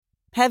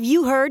Have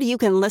you heard you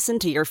can listen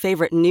to your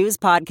favorite news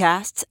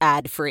podcasts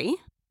ad-free?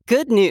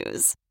 Good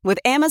news! With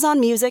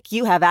Amazon Music,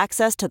 you have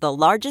access to the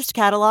largest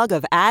catalog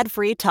of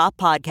ad-free top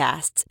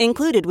podcasts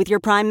included with your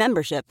Prime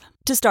membership.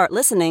 To start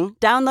listening,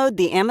 download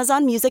the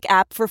Amazon Music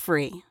app for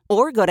free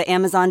or go to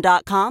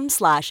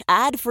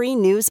amazon.com/ad-free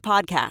news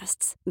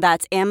podcasts.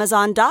 That's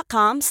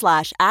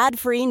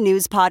amazon.com/ad-free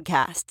news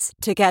podcasts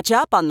to catch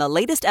up on the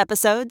latest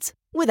episodes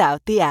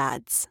without the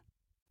ads.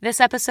 This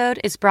episode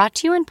is brought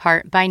to you in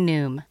part by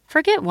Noom.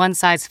 Forget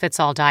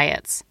one-size-fits-all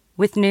diets.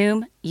 With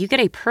Noom, you get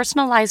a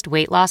personalized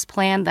weight loss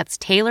plan that's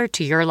tailored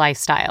to your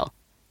lifestyle.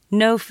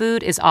 No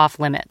food is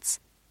off-limits.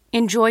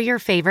 Enjoy your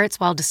favorites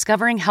while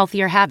discovering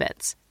healthier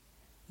habits.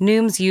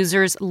 Noom's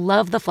users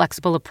love the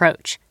flexible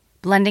approach,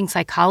 blending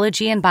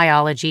psychology and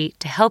biology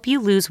to help you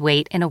lose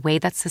weight in a way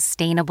that's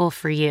sustainable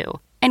for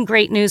you. And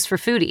great news for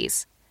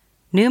foodies.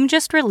 Noom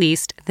just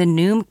released the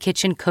Noom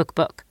Kitchen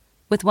Cookbook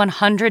with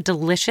 100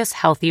 delicious,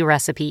 healthy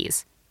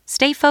recipes.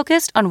 Stay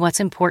focused on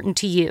what's important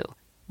to you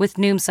with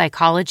Noom's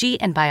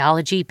psychology and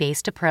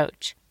biology-based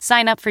approach.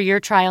 Sign up for your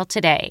trial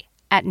today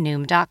at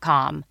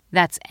Noom.com.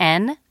 That's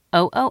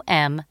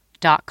Noom.com.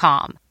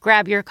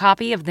 Grab your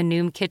copy of the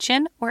Noom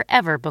Kitchen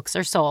wherever books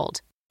are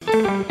sold.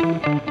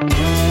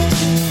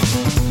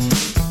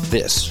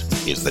 This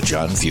is the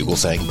John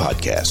Fugelsang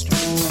Podcast.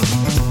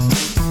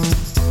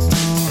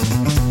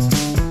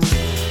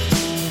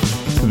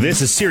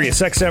 This is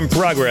Sirius XM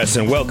Progress,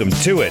 and welcome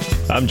to it.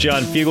 I'm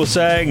John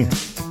Fugelsang,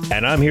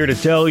 and I'm here to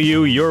tell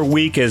you your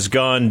week has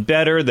gone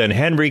better than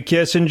Henry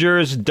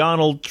Kissinger's,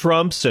 Donald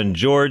Trump's, and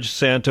George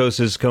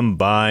Santos's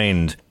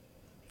combined.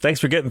 Thanks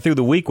for getting through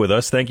the week with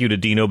us. Thank you to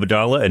Dino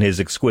Badala and his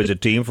exquisite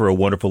team for a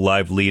wonderful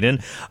live lead-in.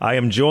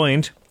 I'm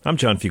John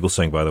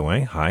Fugelsang, by the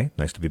way. Hi,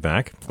 nice to be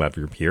back. Glad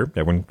you're here.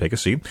 Everyone, take a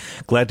seat.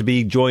 Glad to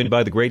be joined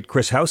by the great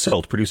Chris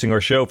Household, producing our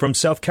show from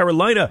South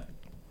Carolina.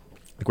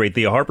 The great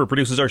Thea Harper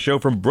produces our show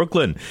from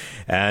Brooklyn,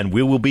 and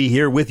we will be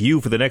here with you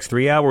for the next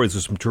 3 hours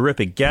with some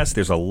terrific guests.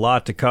 There's a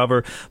lot to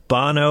cover.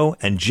 Bono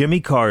and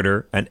Jimmy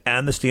Carter and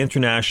Amnesty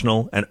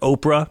International and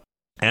Oprah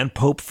and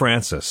Pope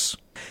Francis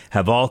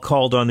have all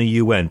called on the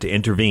UN to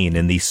intervene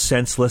in the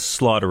senseless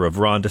slaughter of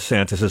Ron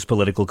DeSantis'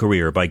 political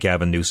career by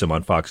Gavin Newsom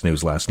on Fox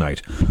News last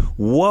night.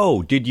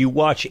 Whoa, did you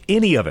watch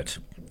any of it?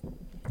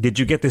 Did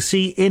you get to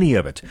see any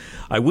of it?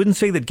 I wouldn't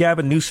say that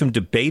Gavin Newsom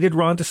debated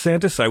Ron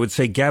DeSantis. I would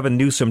say Gavin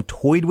Newsom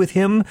toyed with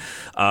him,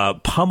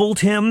 pummeled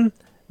him,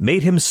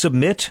 made him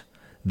submit,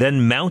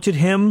 then mounted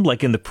him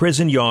like in the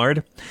prison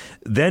yard,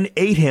 then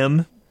ate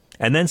him,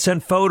 and then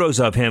sent photos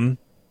of him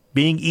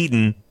being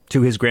eaten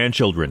to his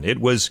grandchildren. It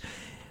was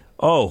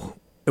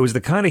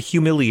the kind of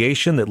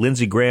humiliation that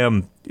Lindsey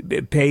Graham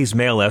pays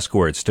male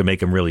escorts to make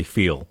him really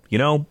feel, you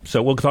know?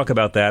 So we'll talk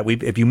about that.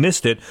 If you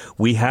missed it,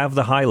 we have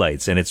the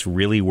highlights, and it's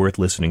really worth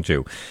listening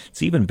to.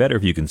 It's even better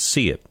if you can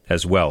see it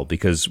as well,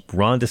 because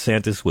Ron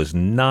DeSantis was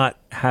not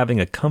having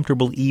a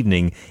comfortable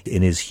evening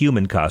in his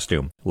human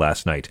costume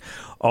last night.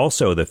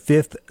 Also, the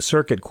Fifth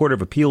Circuit Court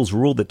of Appeals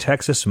ruled that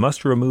Texas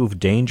must remove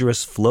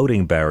dangerous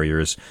floating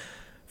barriers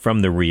from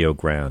the Rio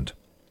Grande.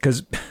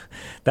 Because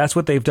that's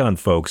what they've done,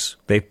 folks.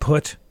 They've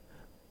put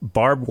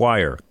barbed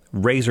wire,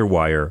 razor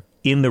wire,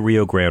 in the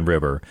Rio Grande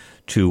River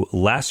to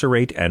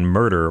lacerate and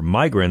murder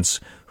migrants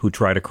who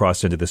try to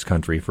cross into this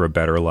country for a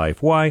better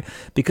life. Why?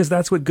 Because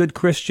that's what good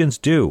Christians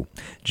do.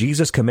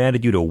 Jesus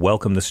commanded you to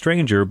welcome the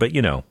stranger, but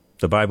you know,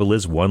 the Bible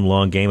is one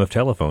long game of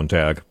telephone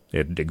tag.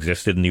 It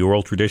existed in the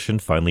oral tradition,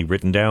 finally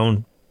written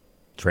down,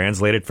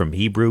 translated from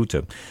Hebrew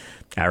to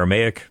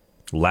Aramaic,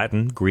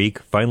 Latin, Greek,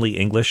 finally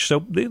English.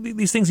 So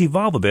these things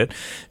evolve a bit.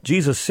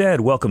 Jesus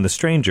said, welcome the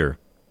stranger.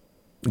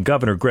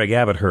 Governor Greg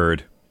Abbott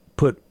heard,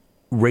 put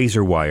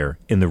razor wire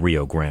in the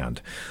Rio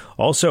Grande.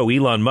 Also,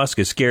 Elon Musk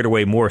has scared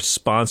away more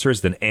sponsors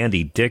than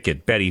Andy Dick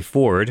at Betty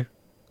Ford.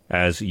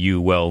 As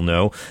you well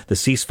know, the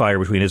ceasefire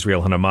between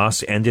Israel and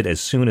Hamas ended as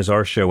soon as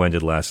our show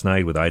ended last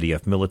night, with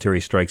IDF military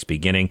strikes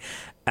beginning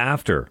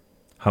after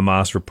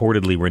Hamas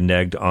reportedly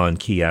reneged on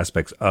key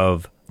aspects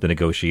of the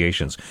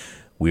negotiations.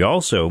 We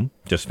also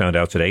just found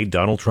out today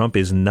Donald Trump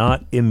is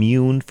not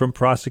immune from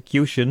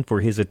prosecution for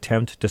his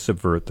attempt to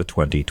subvert the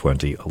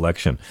 2020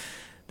 election.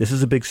 This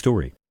is a big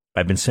story.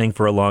 I've been saying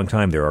for a long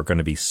time there are going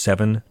to be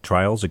 7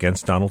 trials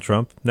against Donald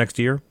Trump next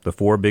year, the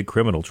 4 big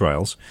criminal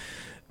trials,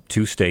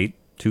 2 state,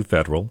 2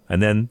 federal,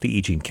 and then the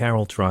E. Jean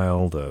Carroll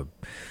trial, the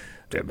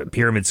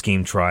pyramid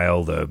scheme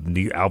trial,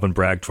 the Alvin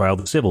Bragg trial,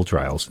 the civil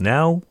trials.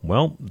 Now,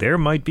 well, there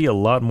might be a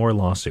lot more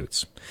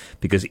lawsuits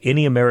because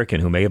any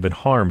American who may have been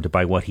harmed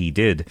by what he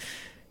did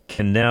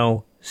can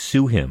now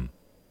sue him.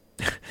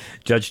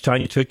 Judge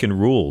Tanya Tutkin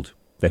ruled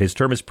that his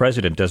term as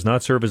president does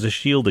not serve as a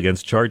shield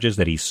against charges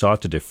that he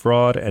sought to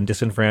defraud and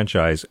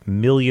disenfranchise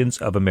millions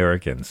of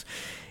Americans.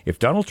 If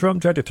Donald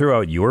Trump tried to throw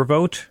out your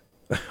vote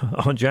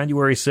on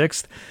January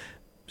 6th,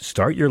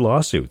 start your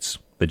lawsuits.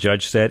 The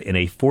judge said in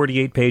a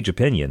 48-page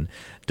opinion,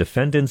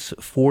 defendant's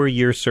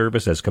 4-year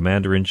service as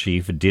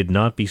commander-in-chief did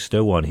not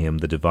bestow on him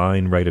the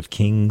divine right of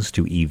kings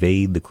to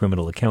evade the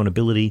criminal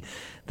accountability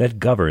that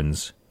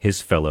governs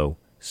his fellow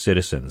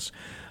citizens.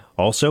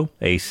 Also,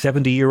 a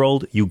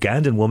 70-year-old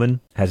Ugandan woman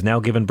has now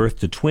given birth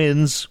to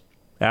twins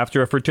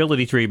after a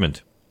fertility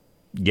treatment.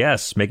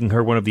 Yes, making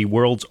her one of the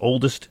world's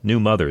oldest new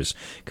mothers.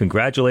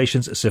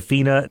 Congratulations,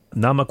 Safina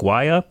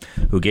Namakwaya,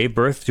 who gave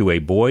birth to a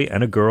boy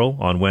and a girl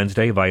on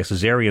Wednesday via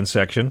cesarean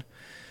section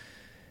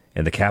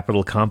in the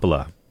capital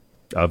Kampala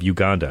of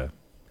Uganda.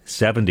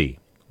 70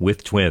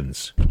 with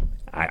twins.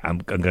 I'm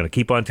going to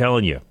keep on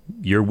telling you,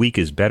 your week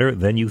is better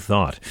than you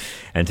thought.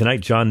 And tonight,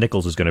 John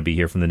Nichols is going to be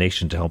here from The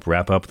Nation to help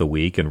wrap up the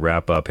week and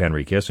wrap up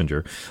Henry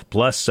Kissinger.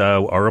 Plus,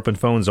 our open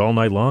phones all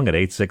night long at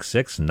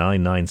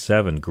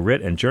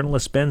 866-997-GRIT. And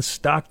journalist Ben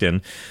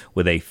Stockton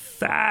with a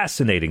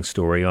fascinating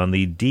story on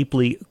the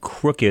deeply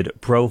crooked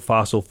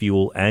pro-fossil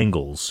fuel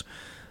angles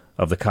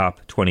of the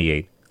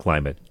COP28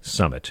 climate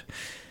summit.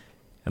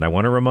 And I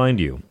want to remind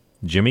you,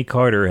 Jimmy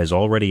Carter has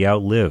already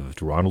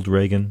outlived Ronald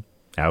Reagan,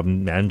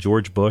 and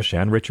George Bush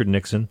and Richard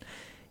Nixon.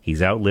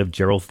 He's outlived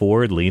Gerald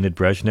Ford, Leonid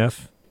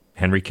Brezhnev,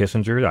 Henry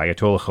Kissinger,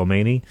 Ayatollah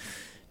Khomeini.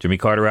 Jimmy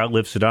Carter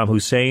outlived Saddam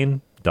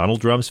Hussein,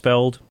 Donald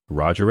Rumsfeld,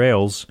 Roger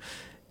Ailes,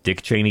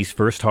 Dick Cheney's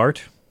first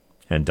heart,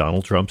 and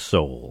Donald Trump's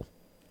soul.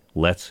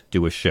 Let's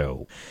do a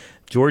show.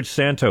 George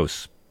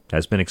Santos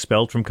has been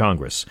expelled from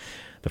Congress,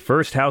 the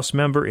first House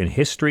member in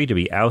history to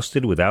be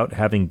ousted without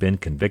having been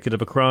convicted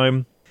of a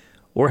crime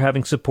or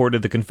having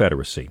supported the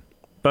Confederacy.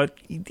 But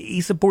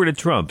he supported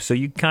Trump, so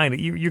you're kind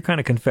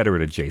of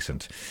Confederate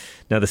adjacent.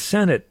 Now, the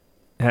Senate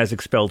has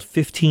expelled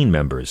 15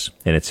 members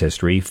in its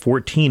history.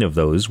 14 of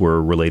those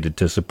were related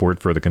to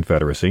support for the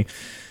Confederacy,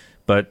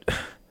 but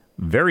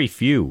very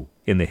few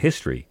in the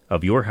history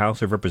of your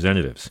House of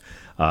Representatives.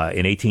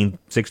 In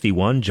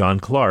 1861,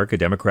 John Clark, a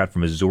Democrat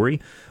from Missouri,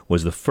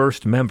 was the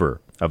first member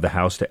of the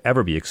House to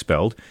ever be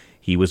expelled.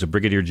 He was a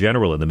brigadier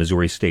general in the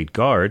Missouri State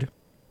Guard,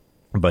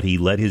 but he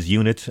led his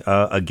unit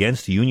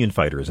against Union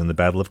fighters in the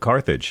Battle of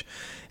Carthage,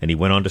 and he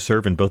went on to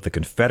serve in both the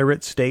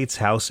Confederate States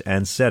House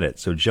and Senate.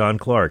 So John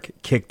Clark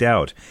kicked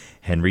out.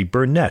 Henry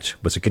Burnett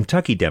was a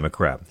Kentucky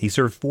Democrat. He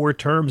served 4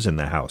 terms in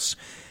the House,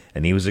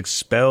 and he was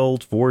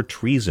expelled for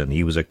treason.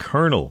 He was a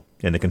colonel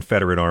in the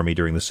Confederate Army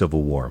during the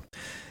Civil War.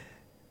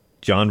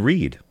 John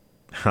Reed,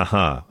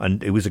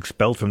 and it was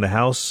expelled from the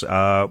House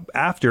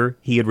after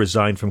he had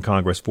resigned from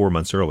Congress 4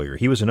 months earlier.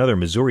 He was another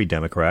Missouri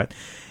Democrat,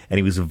 and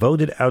he was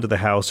voted out of the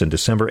House in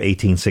December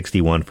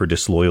 1861 for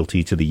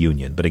disloyalty to the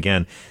Union. But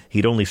again,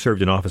 he'd only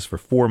served in office for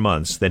 4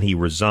 months. Then he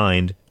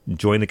resigned,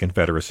 joined the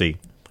Confederacy,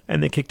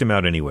 and they kicked him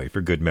out anyway for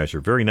good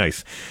measure. Very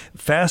nice.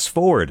 Fast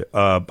forward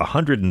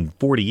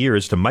 140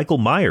 years to Michael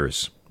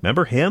Myers.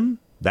 Remember him?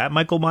 That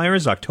Michael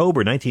Myers?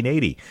 October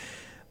 1980.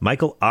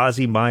 Michael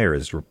Ozzie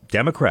Myers,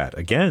 Democrat,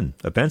 again,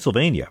 of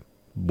Pennsylvania,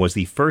 was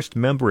the first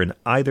member in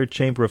either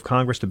chamber of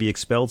Congress to be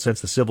expelled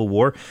since the Civil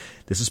War.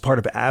 This is part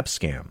of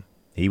Abscam.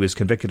 He was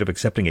convicted of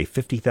accepting a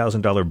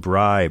 $50,000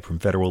 bribe from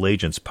federal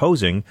agents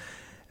posing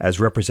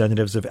as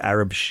representatives of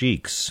Arab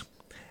sheiks.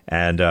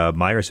 And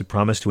Myers had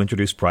promised to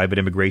introduce private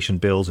immigration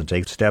bills and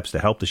take steps to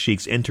help the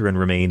sheiks enter and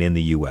remain in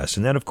the U.S.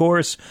 And then, of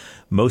course,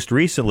 most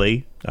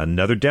recently,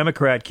 another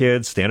Democrat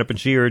kid, stand up and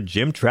cheer,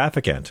 Jim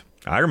Traficant.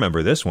 I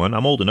remember this one.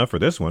 I'm old enough for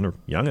this one, or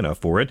young enough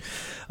for it.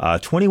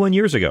 21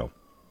 years ago,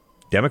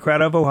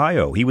 Democrat of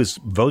Ohio. He was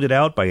voted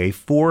out by a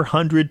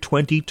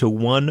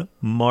 420-1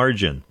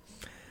 margin.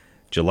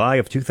 July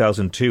of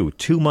 2002,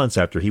 2 months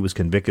after he was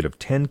convicted of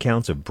 10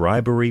 counts of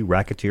bribery,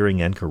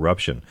 racketeering, and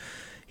corruption.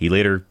 He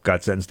later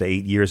got sentenced to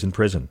 8 years in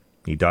prison.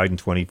 He died in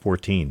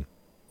 2014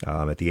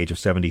 at the age of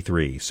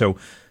 73. So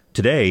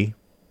today,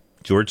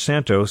 George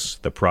Santos,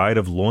 the pride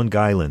of Long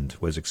Island,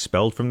 was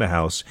expelled from the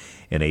House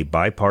in a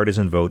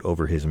bipartisan vote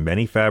over his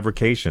many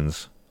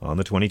fabrications on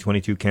the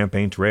 2022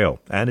 campaign trail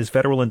and his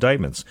federal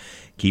indictments.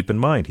 Keep in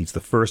mind, he's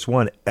the first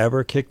one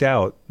ever kicked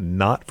out,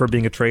 not for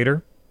being a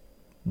traitor,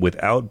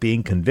 without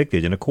being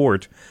convicted in a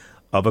court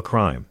of a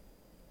crime.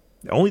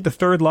 Only the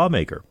third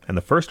lawmaker and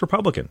the first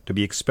Republican to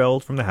be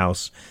expelled from the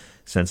House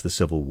since the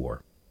Civil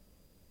War.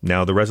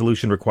 Now, the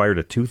resolution required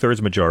a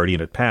 2/3 majority,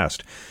 and it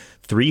passed.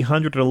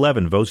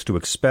 311 votes to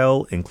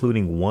expel,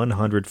 including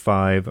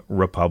 105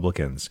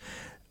 Republicans.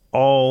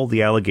 All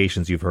the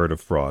allegations you've heard of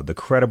fraud, the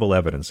credible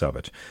evidence of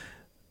it.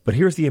 But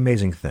here's the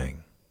amazing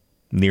thing.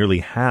 Nearly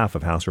half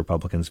of House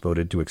Republicans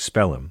voted to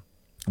expel him,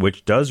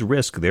 which does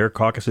risk their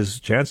caucus's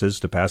chances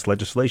to pass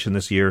legislation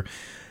this year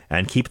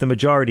and keep the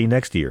majority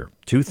next year.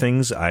 2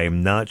 things I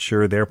am not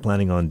sure they're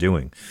planning on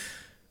doing.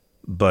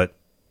 But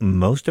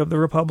most of the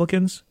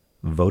Republicans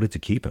voted to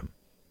keep him.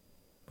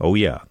 Oh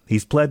yeah,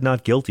 he's pled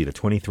not guilty to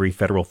 23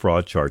 federal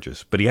fraud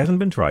charges, but he hasn't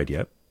been tried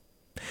yet.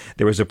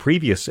 There was a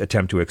previous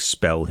attempt to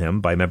expel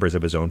him by members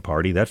of his own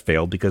party. That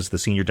failed because the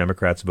senior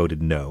Democrats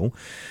voted no.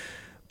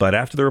 But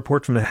after the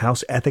report from the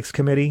House Ethics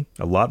Committee,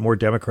 a lot more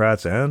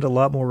Democrats and a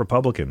lot more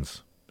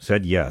Republicans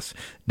said yes.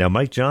 Now,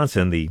 Mike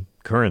Johnson, the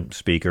current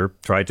speaker,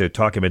 tried to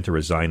talk him into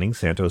resigning.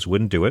 Santos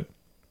wouldn't do it.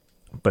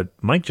 But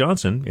Mike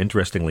Johnson,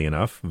 interestingly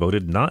enough,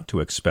 voted not to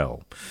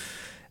expel.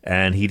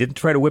 And he didn't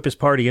try to whip his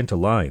party into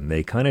line.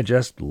 They kind of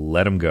just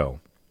let him go.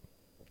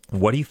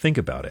 What do you think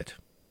about it?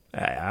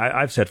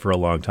 I've said for a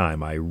long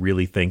time, I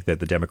really think that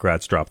the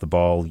Democrats dropped the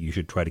ball. You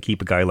should try to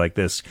keep a guy like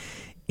this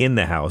in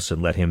the House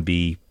and let him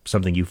be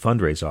something you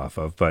fundraise off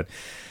of. But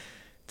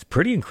it's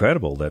pretty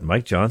incredible that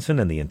Mike Johnson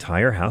and the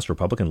entire House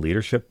Republican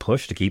leadership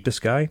pushed to keep this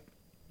guy.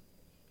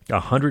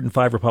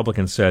 105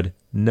 Republicans said,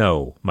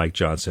 no, Mike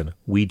Johnson,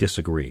 we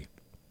disagree.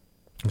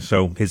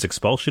 So his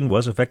expulsion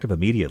was effective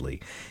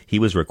immediately. He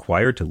was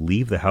required to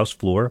leave the House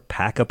floor,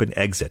 pack up and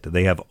exit.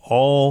 They have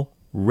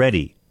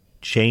already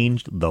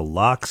changed the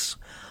locks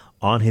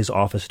on his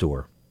office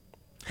door.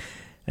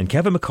 And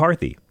Kevin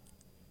McCarthy,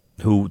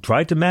 who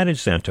tried to manage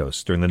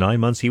Santos during the 9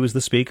 months he was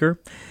the speaker,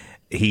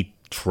 he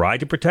tried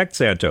to protect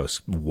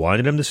Santos,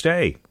 wanted him to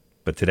stay.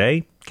 But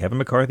today, Kevin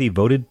McCarthy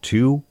voted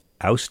to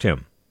oust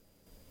him.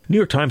 New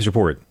York Times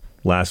report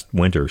last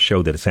winter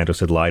showed that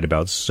Santos had lied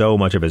about so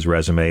much of his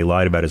resume,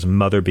 lied about his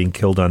mother being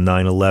killed on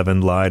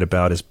 9/11, lied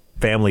about his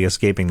family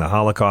escaping the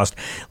Holocaust,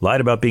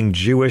 lied about being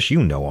Jewish.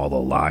 You know all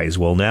the lies.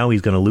 Well, now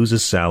he's going to lose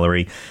his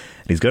salary.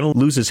 He's going to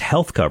lose his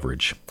health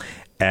coverage.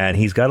 And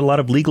he's got a lot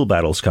of legal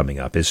battles coming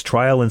up. His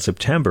trial in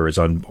September is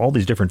on all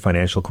these different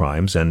financial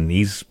crimes, and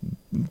he's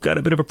got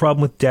a bit of a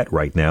problem with debt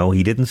right now.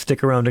 He didn't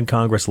stick around in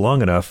Congress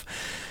long enough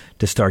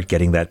to start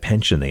getting that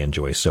pension they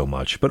enjoy so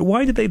much. But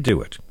why did they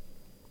do it?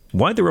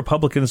 Why did the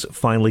Republicans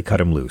finally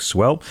cut him loose?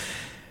 Well,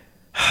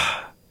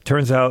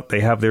 turns out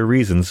they have their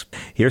reasons.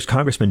 Here's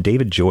Congressman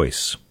David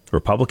Joyce,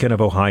 Republican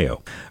of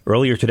Ohio,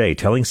 earlier today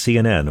telling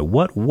CNN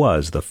what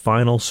was the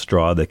final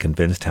straw that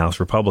convinced House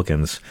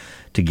Republicans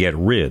to get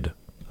rid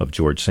of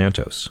George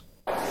Santos.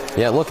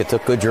 Yeah, look, it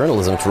took good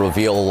journalism to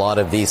reveal a lot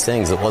of these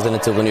things. It wasn't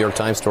until the New York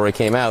Times story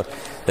came out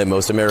that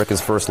most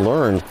Americans first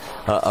learned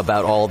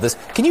about all of this.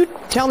 Can you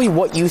tell me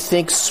what you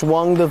think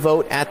swung the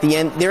vote at the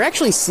end? There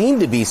actually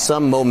seemed to be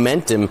some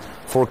momentum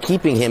for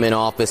keeping him in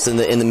office in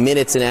the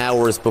minutes and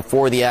hours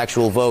before the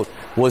actual vote.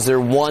 Was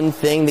there one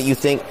thing that you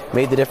think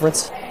made the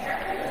difference?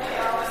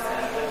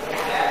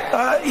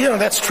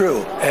 That's true.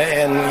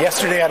 And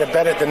yesterday I'd have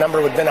bet the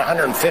number would have been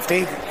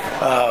 150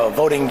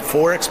 voting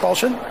for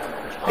expulsion.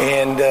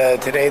 And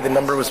today the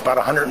number was about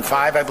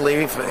 105, I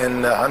believe,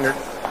 and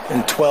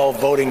 112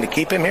 voting to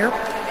keep him here.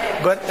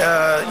 But,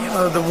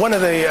 one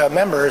of the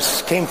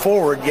members came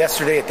forward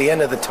yesterday at the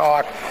end of the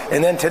talk,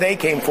 and then today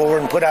came forward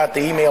and put out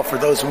the email for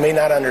those who may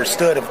not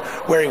understood of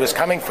where he was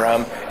coming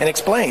from, and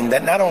explained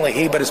that not only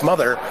he but his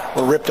mother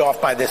were ripped off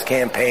by this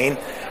campaign.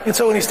 And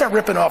so when you start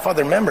ripping off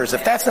other members,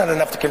 if that's not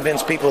enough to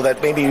convince people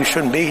that maybe you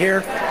shouldn't be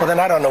here, well, then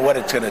I don't know what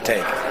it's going to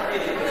take.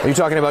 Are you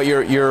talking about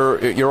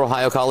your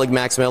Ohio colleague,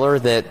 Max Miller,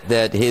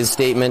 that his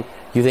statement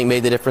you think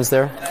made the difference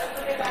there?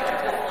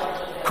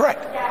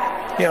 Correct.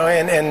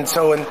 And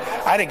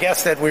I'd have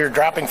guessed that we were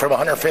dropping from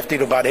 150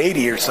 to about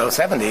 80 or so,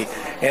 70.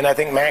 And I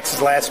think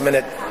Max's last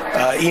minute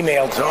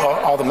email to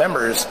all the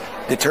members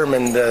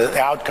determined the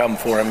outcome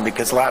for him,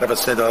 because a lot of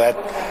us said,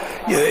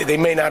 they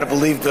may not have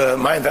believed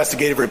my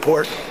investigative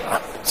report.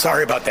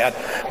 Sorry about that.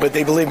 But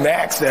they believed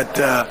Max that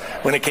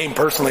when it came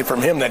personally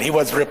from him that he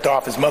was ripped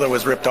off, his mother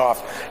was ripped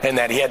off, and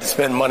that he had to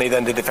spend money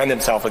then to defend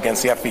himself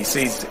against the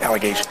FBC's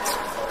allegations.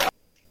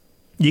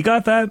 You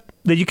got that?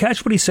 Did you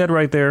catch what he said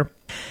right there?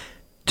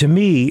 To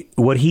me,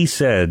 what he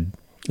said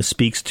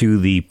speaks to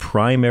the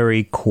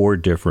primary core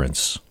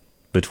difference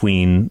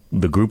between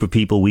the group of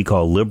people we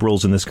call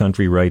liberals in this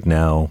country right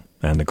now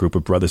and the group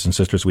of brothers and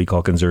sisters we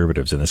call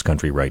conservatives in this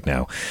country right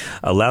now.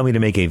 Allow me to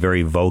make a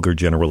very vulgar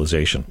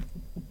generalization.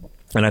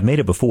 And I've made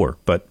it before,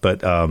 but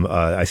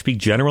I speak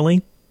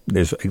generally.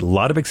 There's a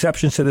lot of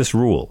exceptions to this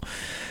rule.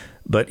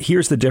 But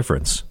here's the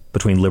difference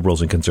between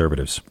liberals and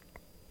conservatives.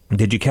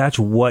 Did you catch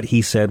what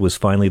he said was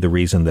finally the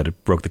reason that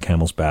it broke the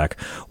camel's back?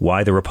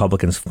 Why the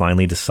Republicans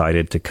finally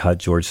decided to cut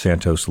George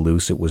Santos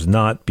loose? It was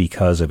not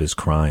because of his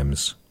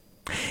crimes.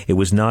 It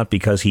was not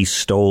because he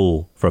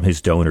stole from his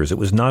donors. It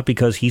was not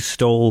because he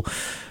stole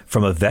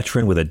from a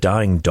veteran with a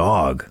dying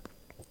dog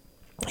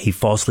he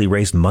falsely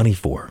raised money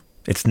for.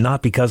 It's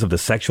not because of the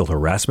sexual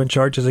harassment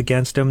charges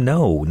against him.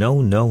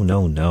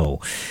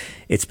 No.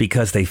 It's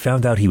because they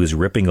found out he was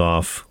ripping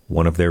off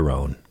one of their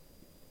own.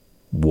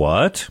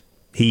 What?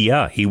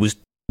 He was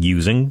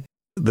using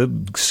the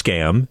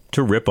scam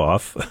to rip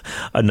off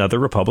another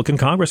Republican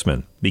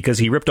congressman, because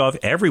he ripped off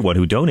everyone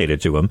who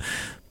donated to him.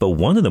 But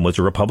one of them was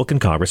a Republican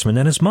congressman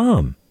and his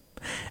mom.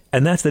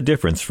 And that's the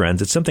difference,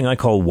 friends. It's something I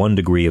call 1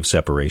 degree of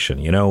separation.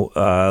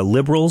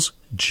 Liberals,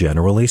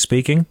 generally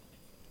speaking,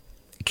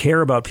 care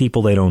about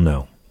people they don't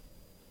know.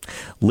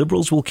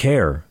 Liberals will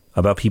care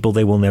about people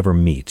they will never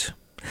meet.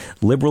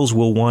 Liberals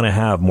will want to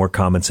have more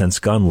common sense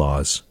gun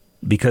laws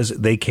because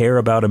they care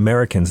about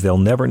Americans they'll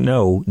never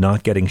know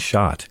not getting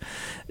shot.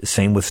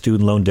 Same with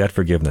student loan debt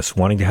forgiveness,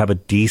 wanting to have a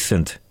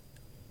decent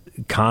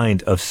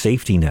kind of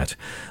safety net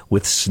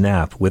with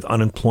SNAP, with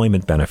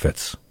unemployment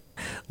benefits.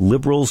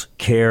 Liberals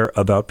care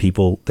about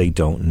people they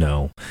don't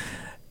know.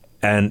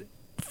 And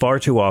far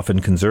too often,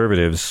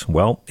 conservatives,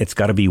 well, it's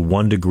got to be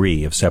 1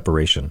 degree of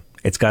separation.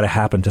 It's got to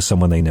happen to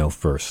someone they know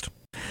first.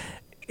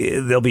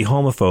 There'll be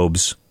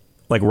homophobes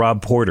like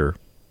Rob Porter,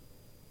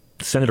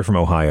 senator from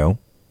Ohio,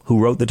 who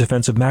wrote the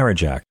Defense of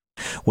Marriage Act.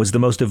 was the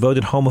most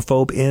devoted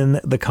homophobe in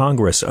the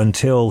Congress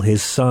until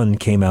his son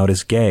came out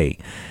as gay.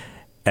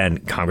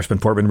 And Congressman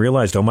Portman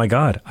realized, oh my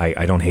God,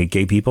 I don't hate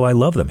gay people. I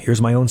love them.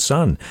 Here's my own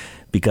son.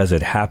 Because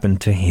it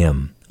happened to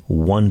him.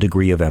 1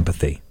 degree of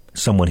empathy.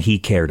 Someone he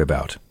cared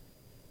about.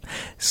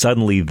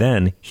 Suddenly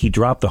then, he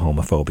dropped the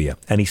homophobia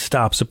and he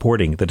stopped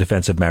supporting the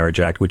Defense of Marriage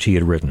Act, which he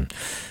had written.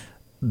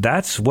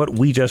 That's what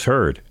we just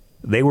heard.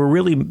 They were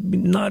really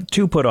not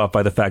too put off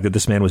by the fact that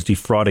this man was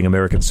defrauding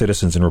American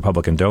citizens and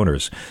Republican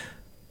donors.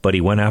 But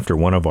he went after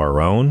one of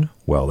our own?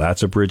 Well,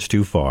 that's a bridge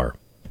too far.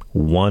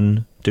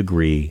 1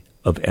 degree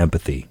of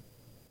empathy.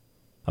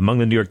 Among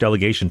the New York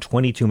delegation,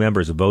 22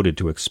 members voted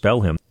to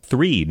expel him.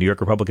 3 New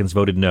York Republicans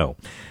voted no.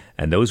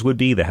 And those would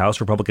be the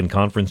House Republican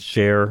Conference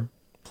Chair,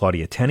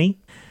 Claudia Tenney,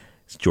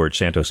 George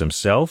Santos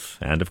himself,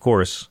 and, of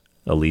course,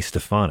 Elise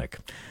Stefanik.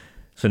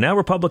 So now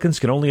Republicans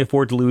can only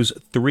afford to lose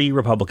 3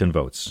 Republican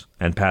votes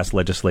and pass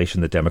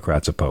legislation that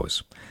Democrats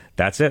oppose.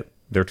 That's it.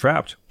 They're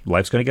trapped.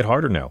 Life's going to get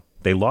harder now.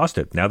 They lost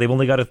it. Now they've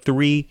only got a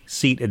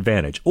 3-seat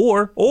advantage.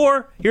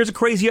 Or, here's a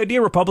crazy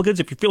idea, Republicans,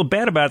 if you feel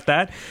bad about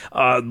that.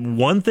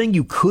 One thing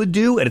you could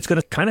do, and it's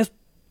going to kind of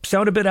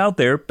sound a bit out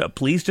there, but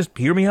please just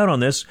hear me out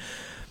on this.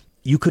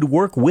 You could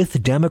work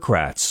with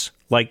Democrats,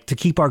 like to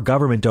keep our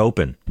government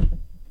open.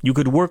 You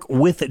could work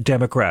with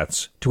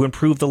Democrats to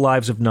improve the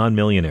lives of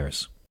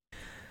non-millionaires.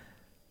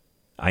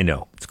 I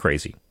know, it's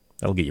crazy.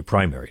 That'll get you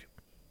primaried.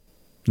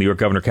 New York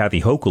Governor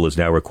Kathy Hochul is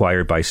now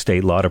required by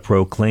state law to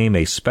proclaim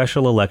a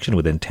special election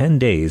within 10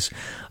 days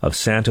of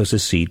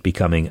Santos' seat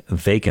becoming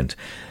vacant,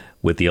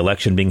 with the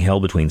election being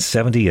held between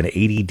 70 and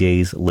 80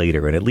 days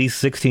later. And at least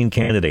 16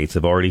 candidates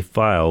have already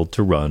filed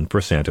to run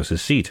for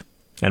Santos' seat.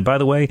 And by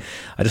the way,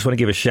 I just want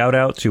to give a shout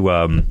out to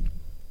a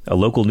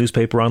local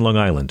newspaper on Long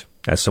Island.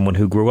 As someone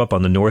who grew up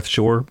on the North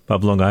Shore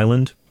of Long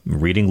Island,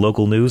 reading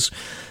local news,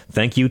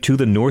 thank you to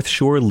the North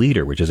Shore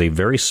Leader, which is a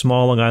very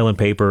small Long Island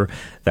paper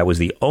that was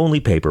the only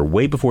paper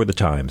way before the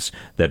Times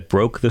that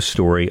broke the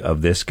story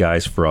of this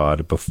guy's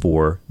fraud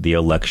before the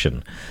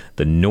election.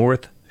 The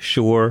North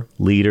Shore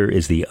Leader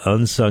is the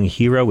unsung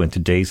hero in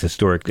today's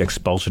historic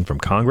expulsion from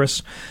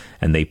Congress,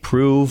 and they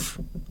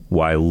prove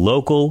why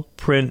local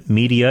print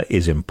media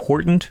is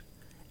important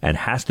and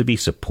has to be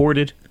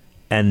supported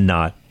and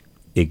not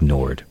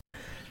ignored.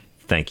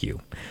 Thank you.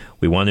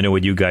 We want to know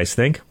what you guys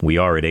think. We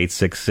are at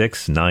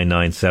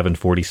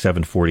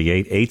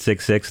 866-997-4748,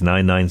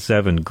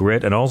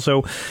 866-997-GRIT. And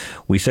also,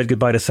 we said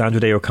goodbye to Sandra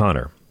Day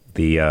O'Connor,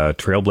 the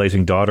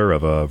trailblazing daughter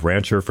of a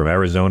rancher from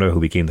Arizona who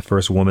became the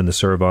first woman to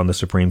serve on the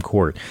Supreme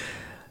Court.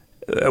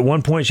 At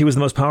one point, she was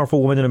the most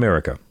powerful woman in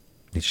America.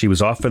 She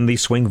was often the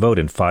swing vote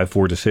in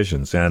 5-4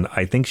 decisions, and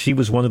I think she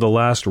was one of the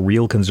last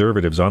real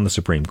conservatives on the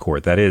Supreme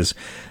Court. That is,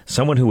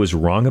 someone who was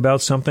wrong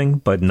about something,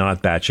 but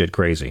not batshit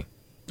crazy.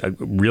 A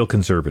real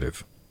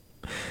conservative.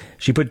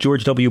 She put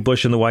George W.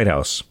 Bush in the White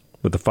House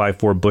with the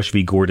 5-4 Bush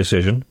v. Gore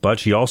decision, but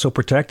she also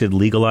protected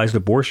legalized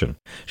abortion.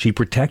 She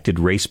protected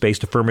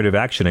race-based affirmative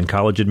action in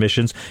college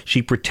admissions.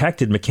 She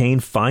protected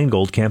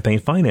McCain-Feingold campaign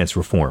finance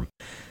reform.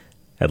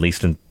 At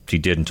least she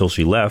did until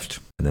she left,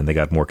 and then they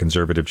got more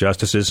conservative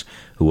justices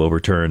who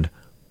overturned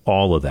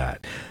all of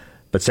that.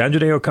 But Sandra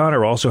Day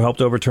O'Connor also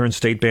helped overturn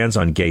state bans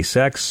on gay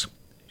sex.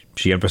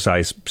 She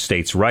emphasized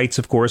states' rights,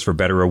 of course, for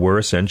better or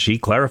worse, and she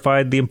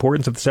clarified the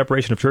importance of the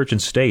separation of church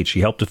and state.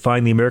 She helped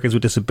define the Americans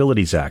with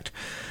Disabilities Act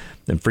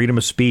and freedom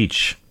of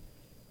speech.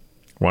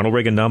 Ronald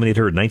Reagan nominated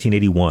her in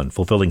 1981,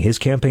 fulfilling his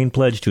campaign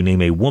pledge to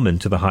name a woman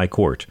to the high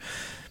court.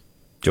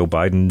 Joe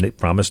Biden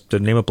promised to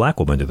name a black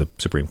woman to the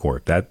Supreme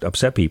Court. That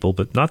upset people,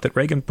 but not that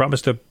Reagan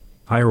promised to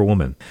hire a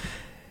woman.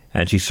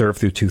 And she served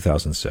through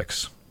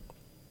 2006.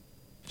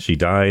 She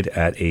died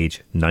at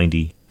age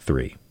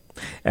 93.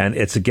 And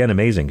it's again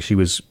amazing. She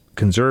was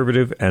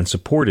conservative and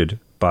supported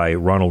by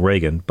Ronald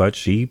Reagan, but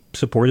she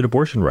supported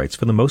abortion rights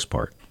for the most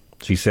part.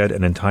 She said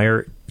an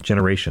entire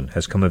generation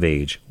has come of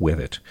age with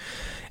it.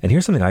 And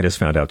here's something I just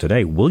found out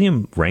today.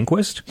 William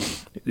Rehnquist,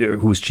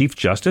 who was Chief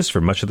Justice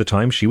for much of the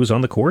time she was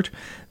on the court,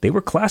 they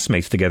were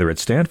classmates together at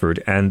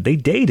Stanford, and they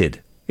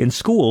dated in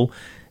school,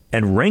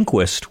 and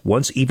Rehnquist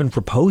once even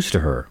proposed to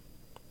her.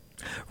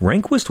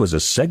 Rehnquist was a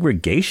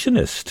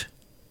segregationist.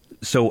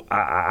 So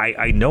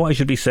I know I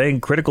should be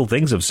saying critical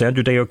things of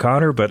Sandra Day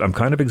O'Connor, but I'm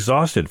kind of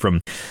exhausted from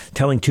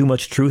telling too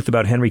much truth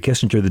about Henry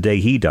Kissinger the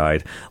day he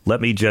died. Let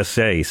me just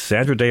say,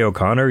 Sandra Day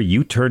O'Connor,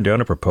 you turned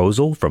down a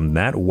proposal from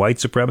that white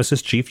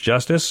supremacist Chief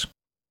Justice?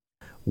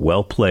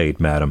 Well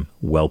played, madam.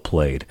 Well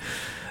played.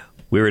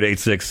 We're at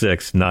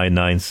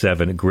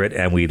 866-997-GRIT,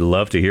 and we'd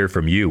love to hear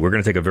from you. We're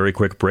going to take a very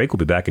quick break. We'll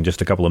be back in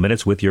just a couple of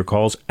minutes with your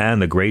calls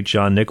and the great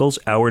John Nichols.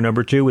 Hour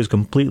number 2 is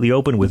completely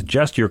open with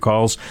just your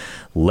calls.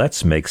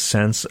 Let's make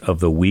sense of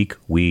the week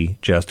we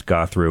just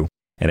got through.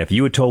 And if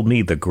you had told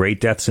me the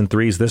great deaths in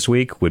threes this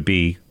week would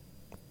be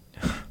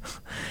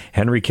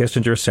Henry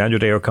Kissinger, Sandra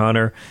Day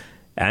O'Connor,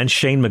 and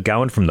Shane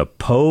McGowan from the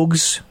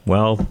Pogues,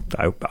 well,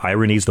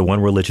 irony's the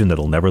one religion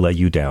that'll never let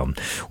you down.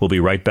 We'll be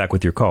right back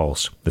with your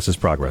calls. This is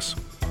Progress.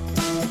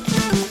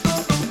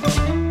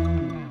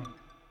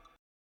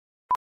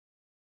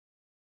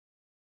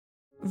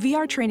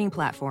 VR training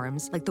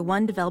platforms, like the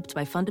one developed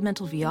by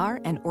Fundamental VR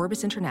and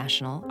Orbis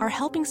International, are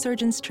helping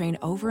surgeons train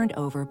over and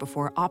over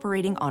before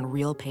operating on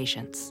real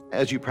patients.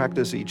 As you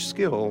practice each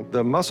skill,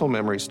 the muscle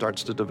memory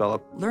starts to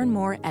develop. Learn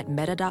more at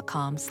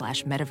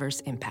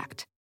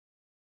meta.com/metaverseimpact.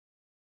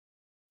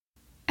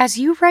 As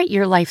you write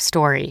your life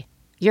story,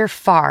 you're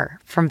far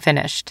from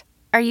finished.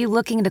 Are you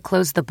looking to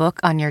close the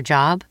book on your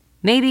job?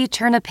 Maybe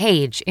turn a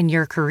page in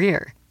your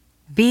career?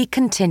 Be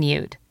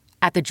continued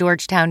at the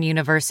Georgetown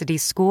University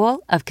School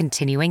of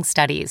Continuing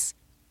Studies.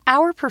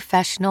 Our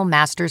professional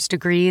master's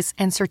degrees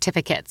and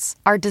certificates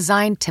are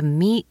designed to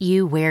meet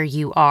you where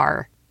you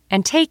are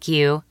and take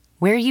you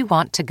where you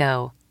want to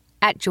go.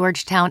 At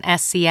Georgetown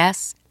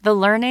SCS, the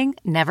learning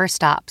never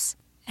stops,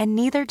 and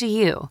neither do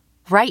you.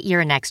 Write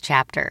your next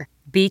chapter.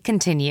 Be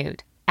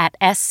continued at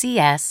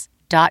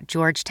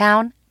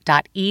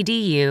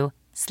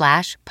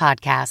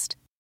scs.georgetown.edu/podcast.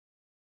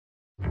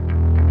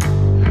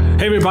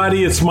 Hey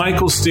everybody, it's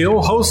Michael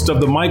Steele, host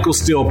of the Michael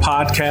Steele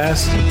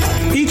Podcast.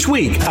 Each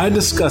week, I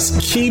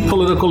discuss key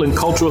political and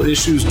cultural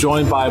issues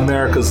joined by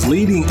America's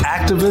leading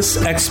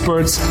activists,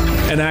 experts,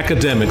 and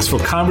academics for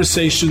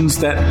conversations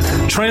that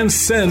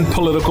transcend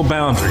political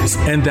boundaries.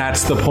 And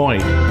that's the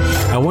point.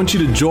 I want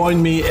you to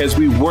join me as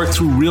we work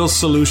through real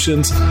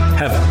solutions,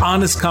 have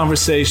honest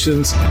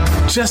conversations,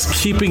 just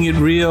keeping it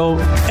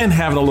real and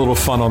having a little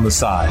fun on the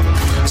side.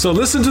 So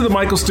listen to the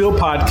Michael Steele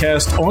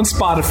Podcast on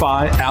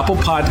Spotify, Apple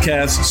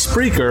Podcasts,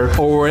 Spreaker,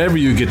 or wherever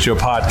you get your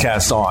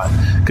podcasts on,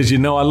 because you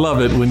know I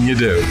love it when you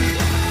do.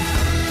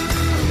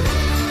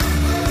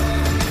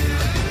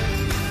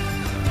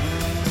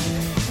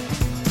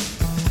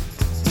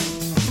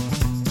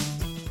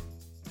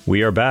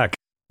 We are back.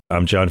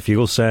 I'm John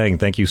Fugelsang.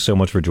 Thank you so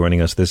much for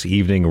joining us this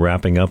evening,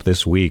 wrapping up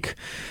this week.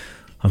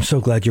 I'm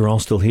so glad you're all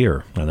still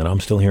here, and that I'm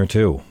still here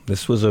too.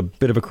 This was a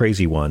bit of a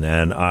crazy one,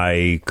 and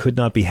I could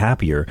not be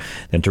happier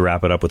than to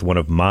wrap it up with one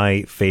of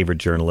my favorite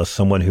journalists,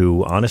 someone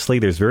who, honestly,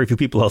 there's very few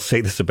people I'll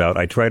say this about.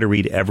 I try to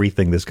read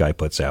everything this guy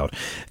puts out.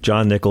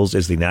 John Nichols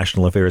is the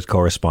national affairs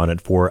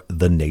correspondent for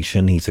The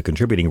Nation. He's a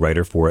contributing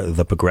writer for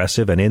The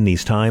Progressive and In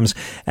These Times,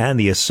 and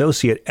the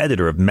associate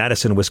editor of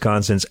Madison,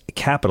 Wisconsin's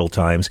Capital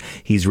Times.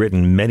 He's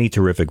written many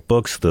terrific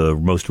books, the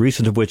most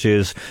recent of which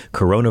is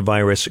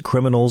Coronavirus,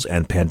 Criminals,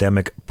 and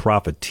Pandemic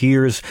Profiteers.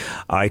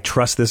 I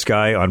trust this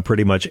guy on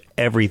pretty much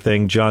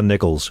everything. John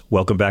Nichols,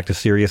 welcome back to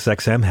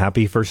SiriusXM.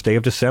 Happy first day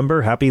of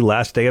December. Happy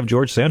last day of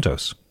George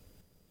Santos.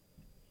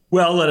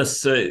 Well, let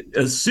us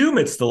assume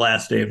it's the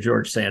last day of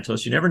George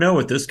Santos. You never know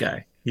with this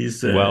guy.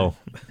 He's well,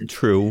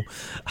 true.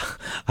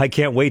 I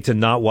can't wait to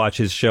not watch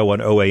his show on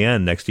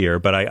OAN next year,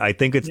 but I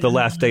think it's the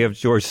last day of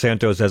George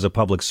Santos as a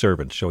public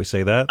servant. Shall we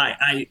say that?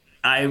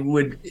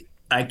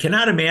 I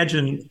cannot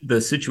imagine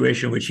the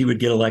situation in which he would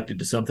get elected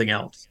to something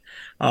else.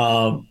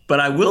 But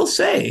I will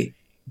say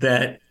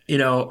that,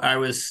 I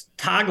was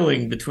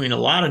toggling between a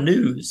lot of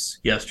news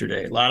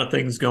yesterday, a lot of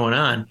things going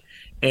on.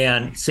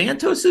 And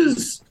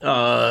Santos's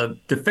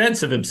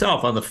defense of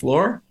himself on the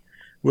floor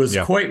was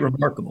quite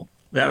remarkable.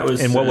 That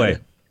was in what way?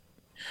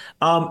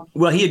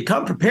 Well, he had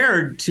come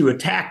prepared to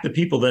attack the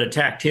people that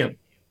attacked him.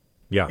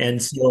 Yeah.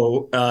 And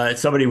so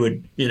somebody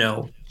would,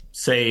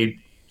 say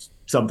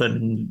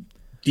something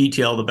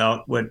detailed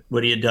about what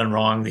he had done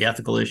wrong, the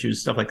ethical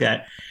issues, stuff like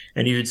that.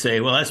 And he would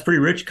say, well, that's pretty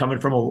rich coming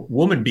from a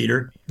woman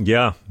beater.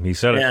 Yeah, he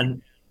said it.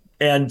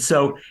 And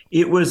so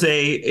it was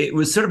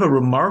sort of a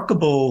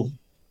remarkable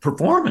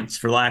performance,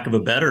 for lack of a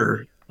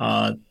better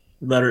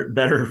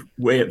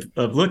way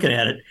of looking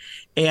at it.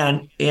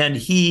 And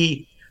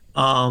he,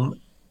 I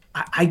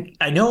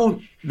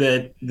know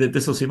that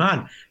this will seem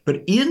odd,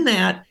 but in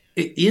that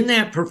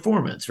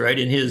performance, right,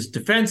 in his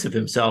defense of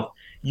himself,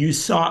 you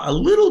saw a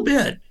little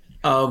bit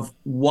of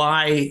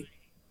why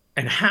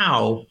and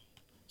how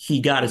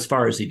he got as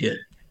far as he did.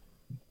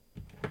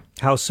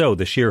 How so?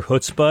 The sheer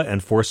chutzpah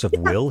and force of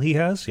will he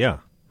has? Yeah.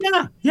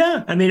 I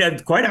mean,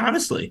 quite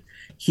honestly,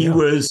 he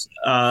was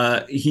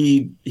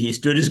he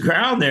stood his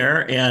ground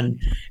there, and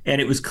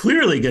it was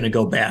clearly going to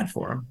go bad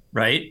for him,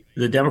 right?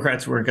 The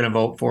Democrats weren't going to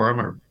vote for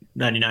him, or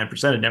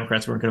 99% of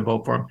Democrats weren't going to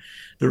vote for him.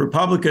 The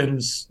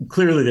Republicans,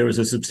 clearly there was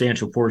a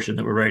substantial portion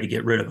that were ready to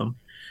get rid of him.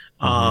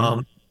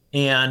 Mm-hmm.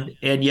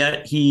 And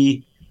yet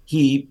he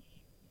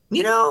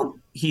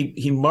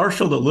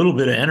marshaled a little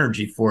bit of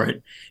energy for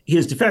it.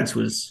 His defense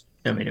was,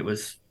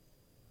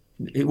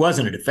 it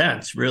wasn't a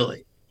defense,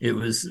 really. It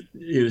was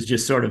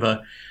just sort of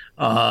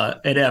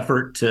an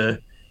effort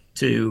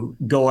to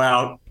go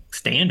out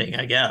standing,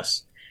 I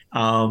guess.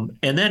 And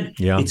then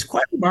it's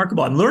quite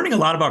remarkable. I'm learning a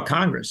lot about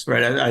Congress,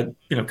 right?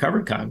 I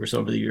covered Congress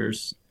over the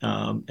years,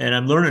 and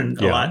I'm learning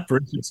a lot. For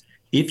instance,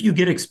 if you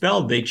get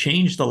expelled, they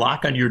change the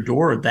lock on your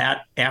door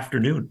that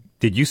afternoon.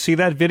 Did you see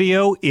that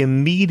video?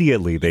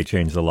 Immediately they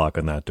changed the lock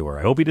on that door.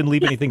 I hope he didn't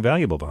leave anything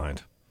valuable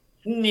behind.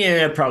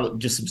 Yeah, probably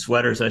just some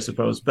sweaters, I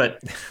suppose.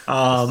 But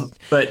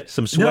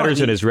some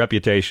sweaters and his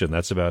reputation.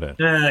 That's about it.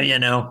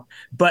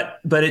 But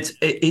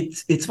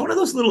it's one of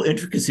those little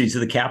intricacies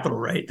of the Capitol,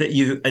 right?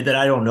 That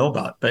I don't know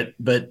about. But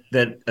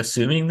that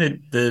assuming that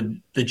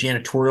the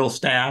janitorial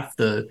staff,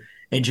 the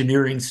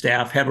engineering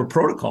staff have a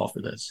protocol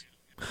for this.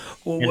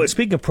 Well,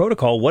 speaking of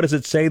protocol, what does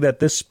it say that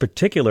this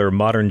particular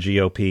modern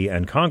GOP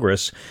and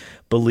Congress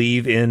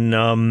believe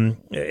in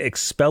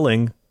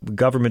expelling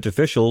government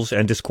officials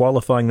and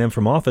disqualifying them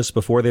from office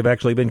before they've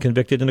actually been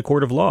convicted in a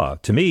court of law?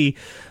 To me,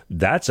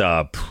 that's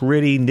a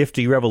pretty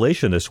nifty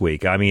revelation this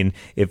week. I mean,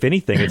 if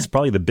anything, it's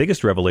probably the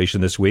biggest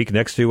revelation this week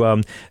next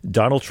to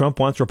Donald Trump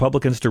wants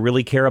Republicans to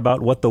really care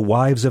about what the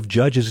wives of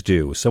judges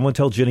do. Someone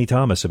tell Ginny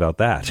Thomas about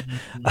that.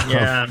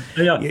 Yeah.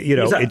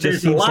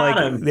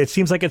 It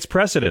seems like it's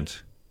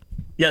precedent.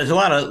 Yeah, there's a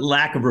lot of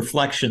lack of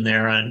reflection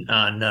there on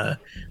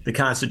the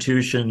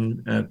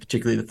Constitution,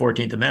 particularly the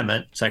 14th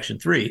Amendment, Section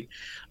 3.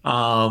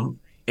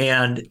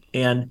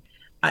 And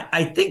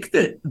I think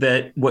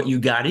that what you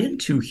got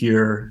into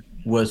here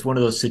was one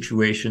of those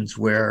situations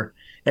where,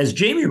 as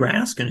Jamie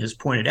Raskin has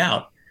pointed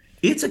out,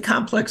 it's a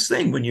complex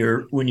thing when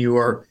you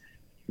are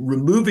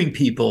removing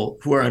people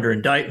who are under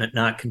indictment,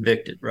 not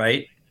convicted,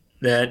 right?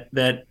 That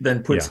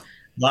then puts a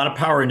lot of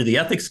power into the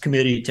ethics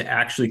committee to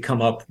actually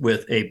come up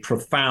with a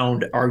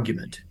profound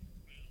argument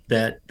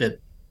that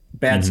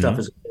bad stuff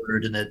is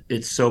occurred and that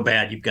it's so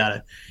bad you've got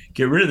to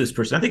get rid of this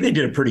person. I think they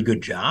did a pretty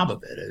good job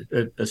of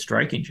it, a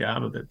striking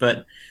job of it.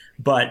 But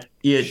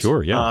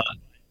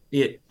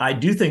I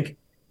do think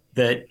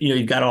that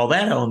you've got all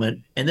that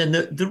element, and then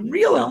the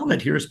real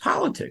element here is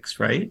politics,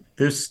 right?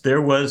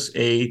 There was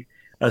a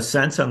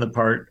sense on the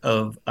part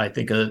of, I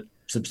think, a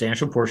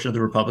substantial portion of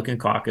the Republican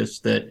caucus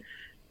that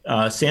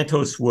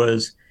Santos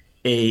was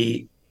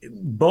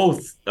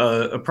both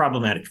a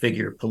problematic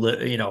figure,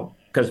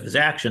 because of his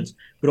actions,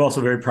 but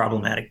also very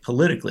problematic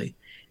politically.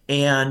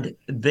 And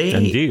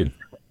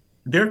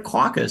their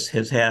caucus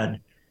has had,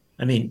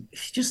 I mean,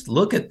 just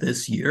look at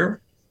this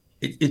year.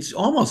 It's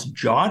almost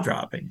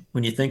jaw-dropping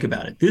when you think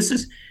about it.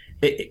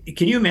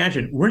 Can you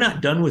imagine? We're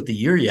not done with the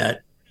year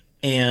yet,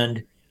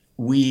 and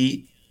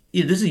this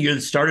is a year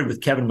that started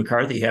with Kevin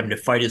McCarthy having to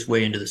fight his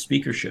way into the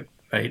speakership,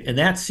 right? And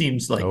that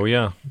seems like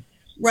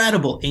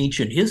incredible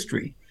ancient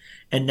history.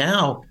 And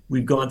now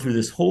we've gone through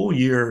this whole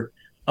year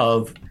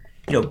of,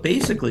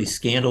 basically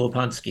scandal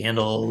upon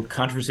scandal,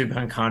 controversy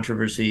upon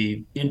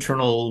controversy,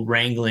 internal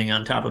wrangling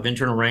on top of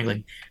internal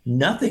wrangling,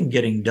 nothing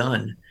getting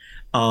done,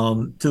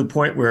 to the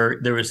point where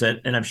there was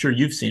that, and I'm sure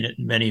you've seen it,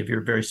 many of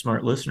your very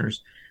smart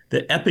listeners,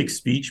 the epic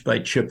speech by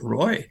Chip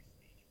Roy,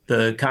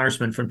 the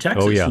congressman from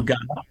Texas, who got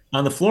up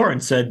on the floor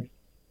and said,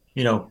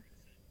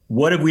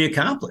 what have we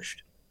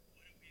accomplished?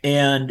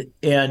 And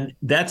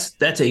that's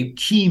a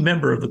key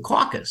member of the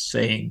caucus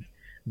saying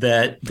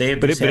that they have.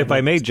 But if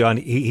I may, John,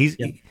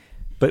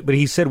 But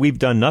he said we've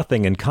done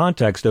nothing in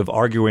context of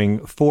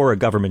arguing for a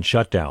government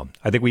shutdown.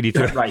 I think we need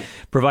to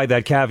provide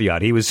that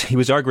caveat. He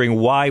was arguing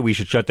why we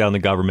should shut down the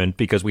government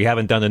because we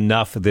haven't done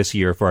enough this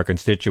year for our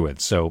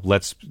constituents. So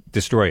let's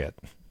destroy it.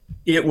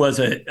 It was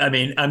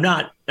I'm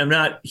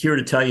not here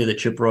to tell you that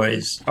Chip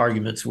Roy's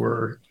arguments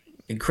were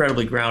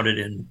incredibly grounded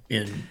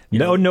in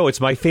No,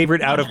 it's my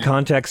favorite out of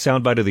context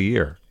soundbite of the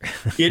year.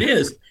 It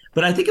is.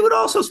 But I think it would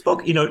also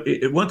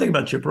one thing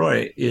about Chip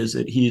Roy is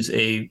that he's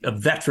a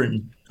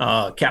veteran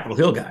Capitol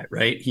Hill guy,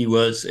 right? He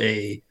was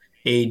a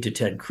aide to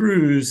Ted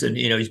Cruz, and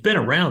he's been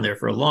around there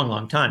for a long,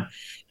 long time.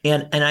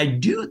 And I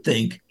do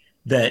think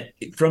that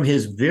from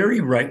his very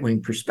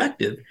right-wing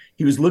perspective,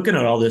 he was looking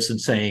at all this and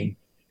saying,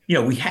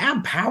 we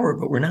have power,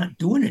 but we're not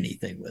doing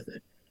anything with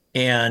it.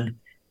 And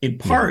in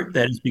part,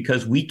 that is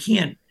because we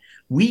can't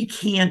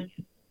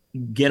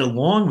get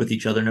along with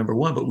each other, number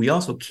one, but we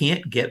also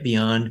can't get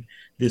beyond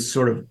this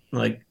sort of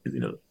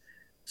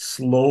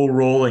slow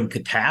rolling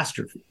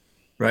catastrophe,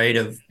 right?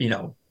 Of,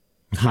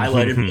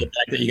 highlighted by the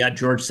fact that you got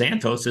George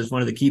Santos as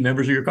one of the key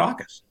members of your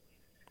caucus.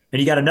 And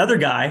you got another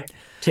guy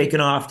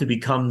taken off to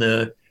become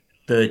the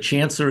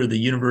chancellor of the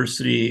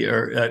university,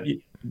 or I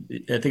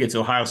think it's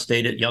Ohio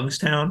State at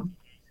Youngstown.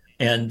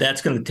 And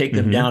that's going to take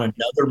them down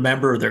another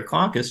member of their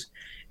caucus.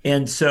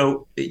 And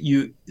so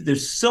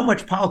there's so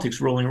much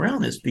politics rolling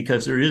around this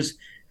because there is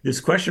this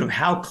question of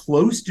how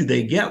close do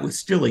they get with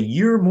still a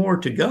year more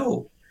to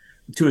go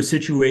to a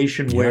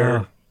situation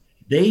where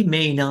they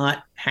may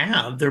not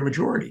have their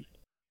majority.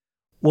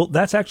 Well,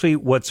 that's actually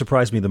what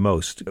surprised me the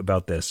most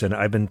about this. And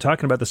I've been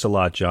talking about this a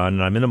lot, John,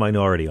 and I'm in a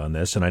minority on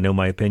this. And I know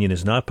my opinion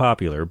is not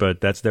popular, but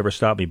that's never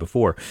stopped me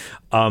before.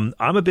 I'm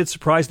a bit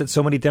surprised that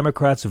so many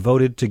Democrats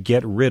voted to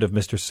get rid of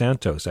Mr.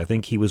 Santos. I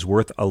think he was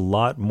worth a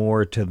lot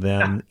more to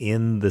them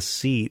in the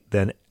seat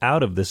than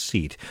out of the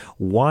seat.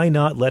 Why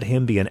not let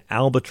him be an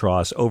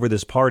albatross over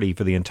this party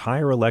for the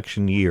entire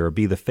election year,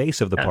 be the face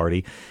of the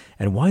party?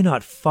 And why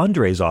not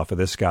fundraise off of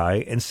this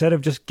guy instead of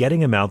just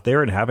getting him out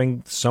there and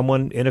having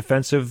someone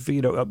inoffensive,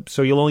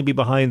 so you'll only be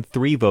behind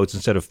 3 votes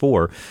instead of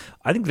 4.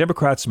 I think the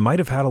Democrats might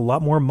have had a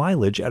lot more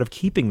mileage out of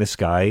keeping this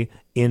guy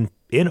in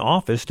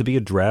office to be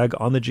a drag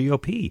on the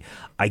GOP.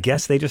 I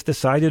guess they just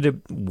decided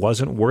it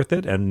wasn't worth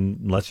it,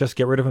 and let's just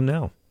get rid of him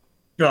now.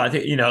 Well, I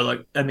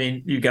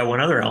think, you've got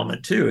one other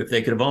element, too. If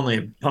they could have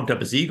only pumped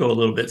up his ego a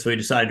little bit so he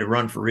decided to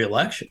run for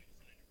re-election.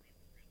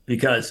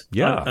 because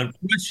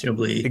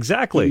unquestionably,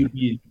 exactly,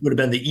 he would have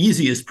been the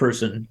easiest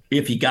person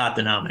if he got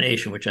the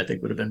nomination, which I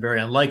think would have been very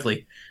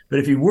unlikely. But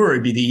if he were,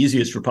 he'd be the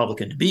easiest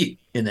Republican to beat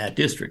in that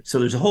district. So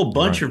there's a whole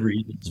bunch of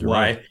reasons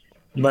why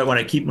you might want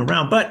to keep him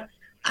around. But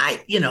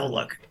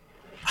look,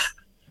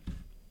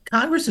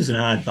 Congress is an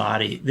odd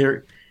body.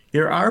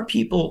 There are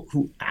people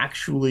who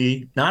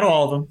actually, not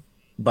all of them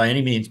by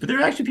any means, but there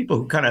are actually people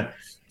who kind of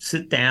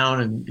sit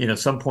down and,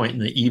 some point in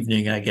the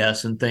evening, I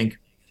guess, and think,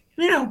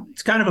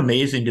 it's kind of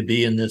amazing to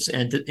be in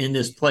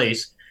this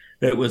place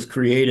that was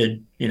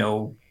created,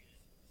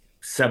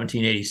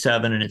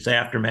 1787 and its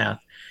aftermath,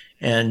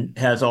 and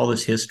has all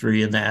this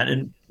history in that.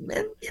 And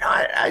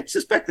I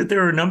suspect that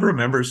there are a number of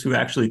members who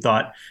actually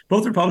thought,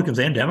 both Republicans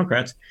and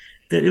Democrats,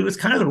 that it was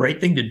kind of the right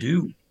thing to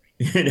do.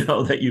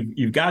 That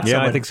you've got.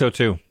 Yeah, I think so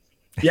too.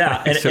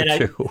 Yeah, I think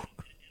so too.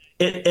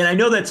 And I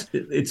know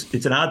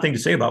it's an odd thing to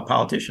say about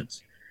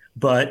politicians,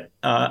 but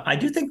I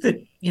do think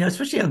that,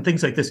 especially on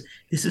things like this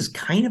is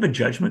kind of a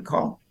judgment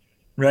call,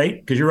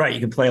 right? Because you're right, you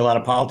can play a lot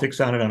of politics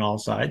on it on all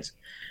sides.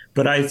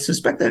 But I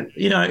suspect that,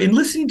 in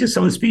listening to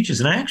some of the speeches,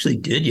 and I actually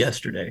did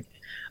yesterday,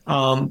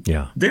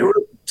 there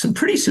were some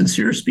pretty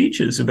sincere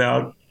speeches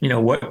about,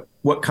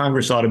 what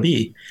Congress ought to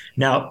be.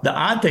 Now, the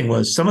odd thing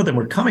was some of them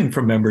were coming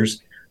from members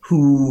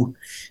who,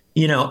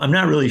 I'm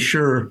not really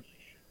sure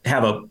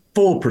have a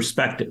full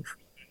perspective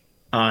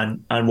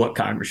on what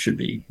Congress should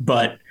be,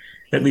 but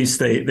at least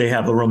they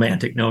have a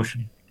romantic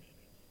notion.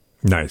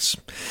 Nice.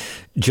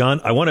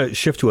 John, I want to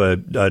shift to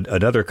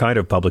another kind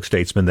of public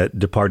statesman that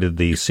departed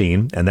the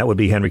scene, and that would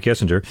be Henry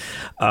Kissinger.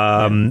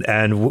 And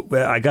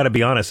I got to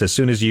be honest, as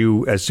soon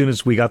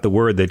as we got the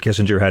word that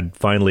Kissinger had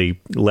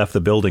finally left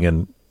the building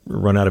and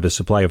run out of his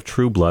supply of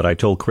True Blood, I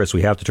told Chris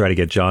we have to try to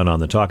get John on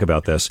to talk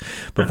about this.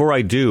 Before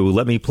I do,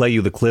 let me play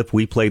you the clip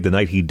we played the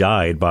night he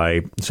died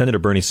by Senator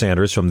Bernie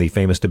Sanders from the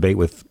famous debate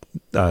with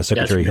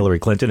Secretary Hillary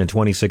Clinton in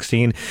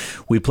 2016.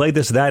 We played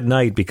this that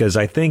night because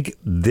I think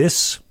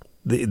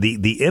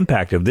the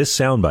impact of this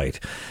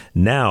soundbite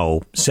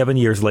now, 7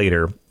 years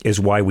later, is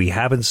why we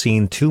haven't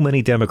seen too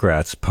many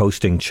Democrats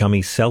posting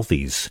chummy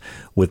selfies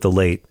with the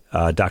late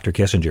Dr.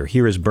 Kissinger.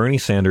 Here is Bernie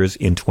Sanders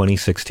in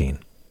 2016.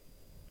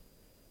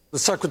 The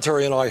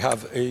Secretary and I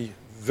have a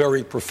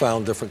very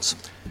profound difference.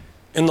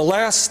 In the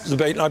last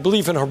debate, and I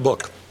believe in her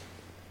book,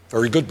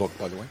 very good book,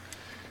 by the way,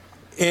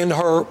 in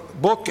her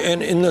book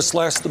and in this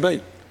last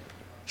debate,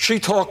 she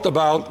talked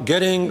about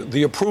getting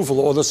the approval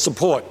or the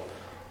support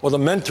or the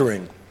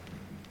mentoring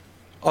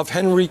of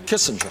Henry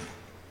Kissinger.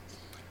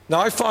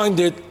 Now, I find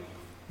it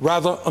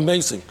rather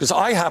amazing because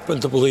I happen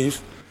to believe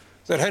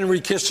that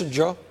Henry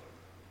Kissinger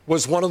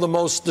was one of the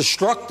most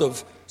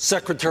destructive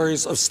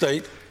secretaries of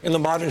state in the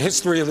modern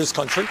history of this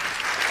country.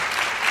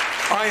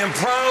 I am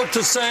proud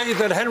to say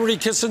that Henry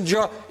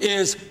Kissinger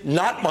is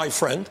not my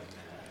friend.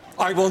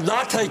 I will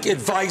not take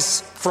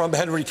advice from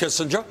Henry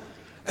Kissinger.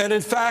 And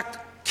in fact,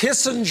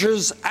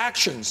 Kissinger's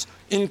actions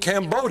in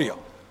Cambodia,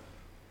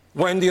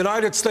 when the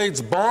United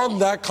States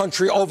bombed that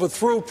country,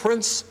 overthrew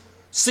Prince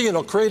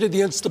Sihanouk, created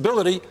the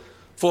instability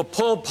for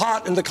Pol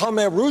Pot and the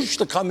Khmer Rouge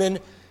to come in,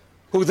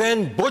 who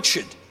then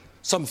butchered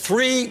some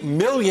 3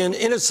 million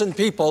innocent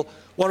people,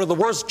 one of the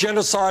worst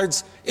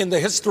genocides in the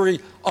history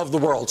of the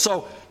world.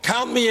 So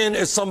count me in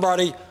as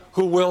somebody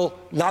who will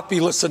not be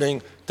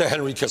listening to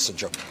Henry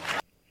Kissinger.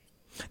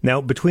 Now,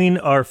 between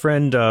our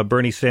friend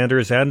Bernie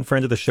Sanders and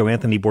friend of the show,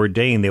 Anthony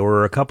Bourdain, there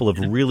were a couple of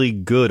really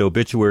good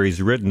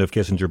obituaries written of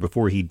Kissinger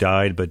before he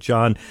died. But,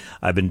 John,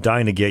 I've been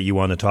dying to get you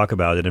on to talk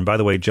about it. And by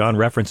the way, John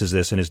references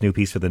this in his new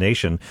piece for The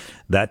Nation.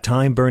 That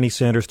time Bernie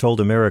Sanders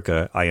told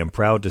America, I am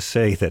proud to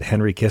say that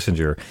Henry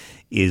Kissinger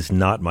is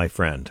not my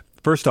friend.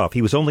 First off,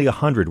 he was only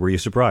 100. Were you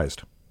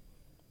surprised?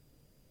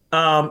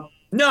 No,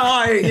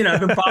 I've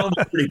been following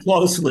it pretty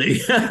closely.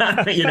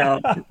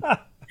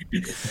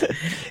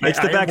 It's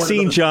the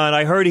vaccine, John.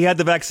 I heard he had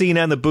the vaccine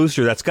and the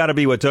booster. That's got to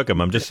be what took him.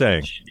 I'm just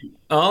saying.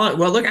 Oh,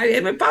 well, look,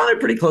 I've been following it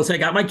pretty closely. I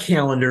got my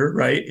calendar,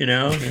 right?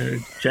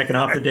 Checking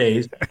off the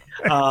days.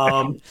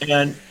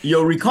 And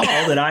you'll recall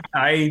that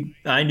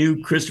I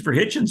knew Christopher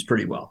Hitchens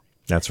pretty well.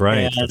 That's right.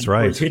 And that's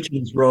right.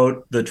 Hitchens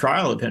wrote The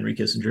Trial of Henry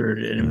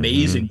Kissinger, an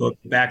amazing book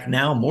back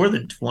now more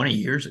than 20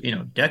 years,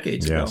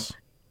 decades ago.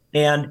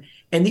 And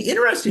the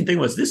interesting thing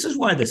was, this is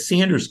why the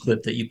Sanders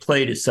clip that you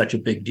played is such a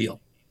big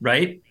deal,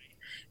 right?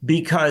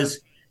 Because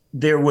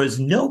there was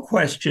no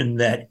question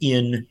that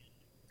in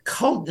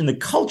the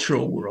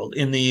cultural world,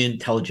 in the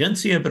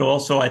intelligentsia, but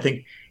also I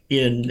think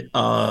in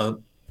a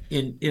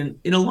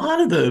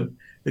lot of the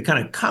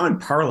kind of common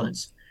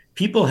parlance,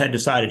 people had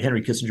decided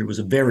Henry Kissinger was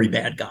a very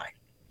bad guy,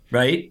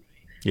 right?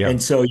 Yeah.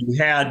 And so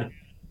you had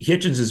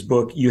Hitchens's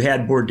book, you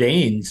had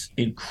Bourdain's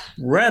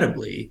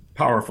incredibly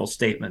powerful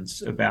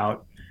statements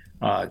about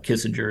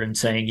Kissinger and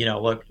saying,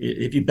 look,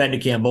 if you've been to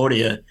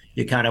Cambodia,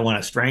 you kind of want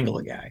to strangle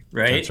a guy,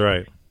 right? That's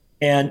right.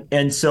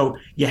 And so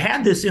you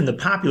had this in the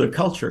popular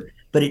culture,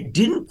 but it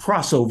didn't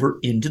cross over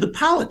into the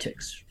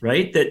politics,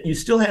 right? That you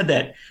still had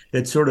that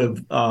sort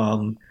of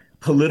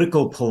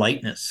political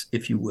politeness,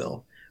 if you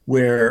will,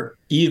 where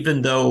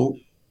even though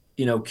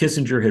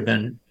Kissinger had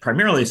been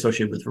primarily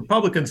associated with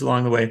Republicans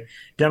along the way.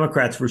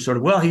 Democrats were sort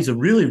of, well, he's a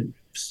really,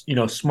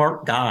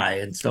 smart guy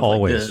and stuff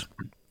like this.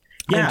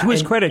 Yeah, and to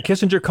his credit,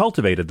 Kissinger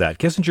cultivated that.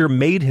 Kissinger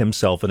made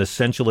himself an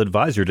essential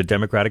advisor to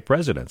Democratic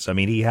presidents. I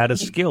mean, he had a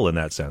skill in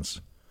that sense.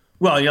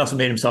 Well, he also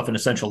made himself an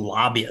essential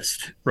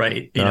lobbyist,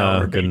 right?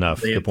 Good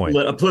enough. Good point.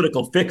 A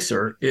political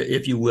fixer,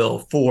 if you will,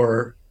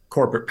 for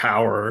corporate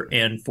power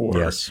and for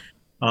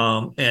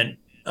and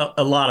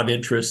a lot of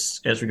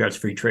interests as regards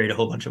free trade, a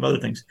whole bunch of other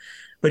things.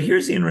 But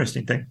here's the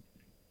interesting thing.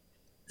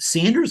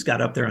 Sanders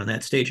got up there on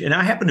that stage, and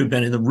I happened to have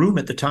been in the room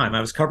at the time.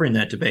 I was covering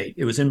that debate.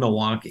 It was in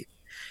Milwaukee.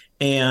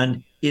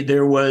 And it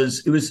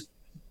was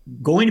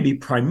going to be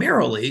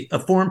primarily a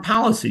foreign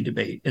policy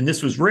debate. And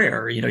this was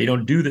rare. You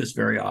don't do this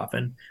very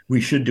often. We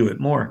should do it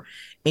more.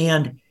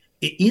 And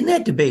in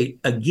that debate,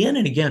 again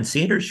and again,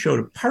 Sanders showed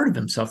a part of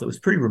himself that was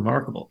pretty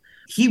remarkable.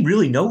 He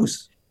really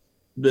knows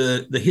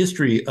the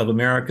history of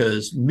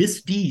America's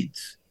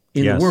misdeeds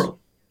in the world.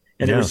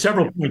 And there were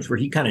several points where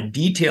he kind of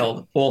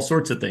detailed all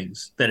sorts of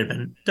things that had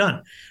been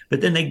done.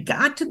 But then they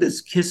got to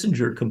this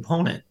Kissinger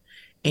component.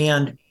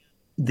 And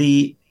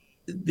the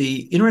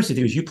interesting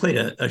thing was you played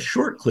a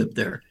short clip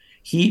there.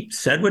 He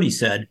said what he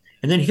said,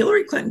 and then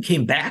Hillary Clinton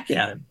came back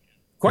at him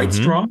quite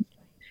strong.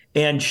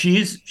 And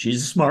she's a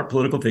smart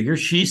political figure.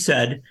 She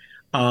said,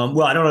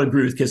 well, I don't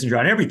agree with Kissinger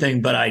on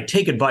everything, but I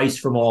take advice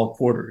from all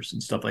quarters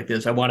and stuff like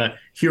this. I want to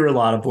hear a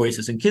lot of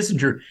voices. And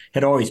Kissinger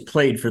had always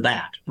played for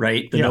that,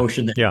 right? The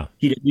notion that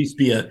he'd at least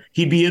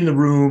he'd be in the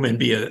room and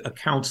be a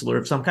counselor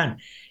of some kind.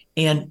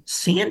 And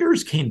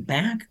Sanders came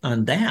back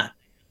on that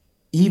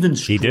even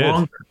stronger. He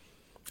did.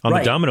 On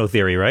the domino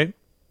theory, right?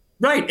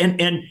 Right.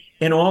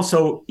 And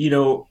also,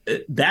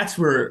 that's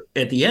where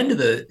at the end of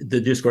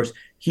the discourse,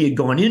 he had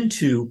gone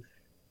into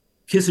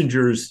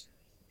Kissinger's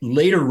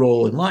later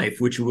role in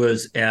life, which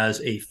was as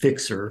a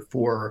fixer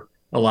for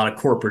a lot of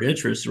corporate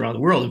interests around the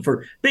world and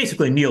for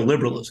basically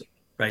neoliberalism,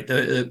 right?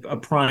 A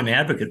prime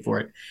advocate for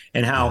it.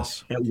 And how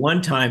at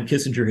one time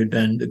Kissinger had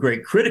been the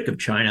great critic of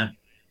China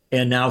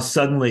and now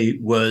suddenly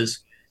was,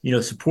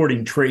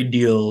 supporting trade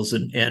deals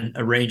and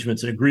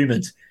arrangements and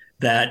agreements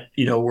that,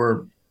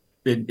 were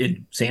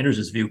in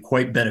Sanders's view,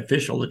 quite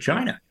beneficial to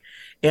China.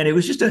 And it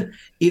was just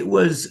it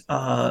was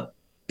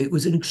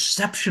an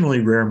exceptionally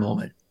rare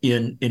moment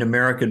in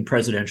American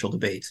presidential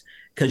debates,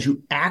 because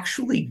you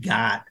actually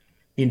got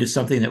into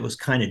something that was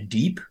kind of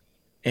deep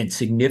and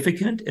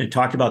significant, and it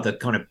talked about the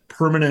kind of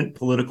permanent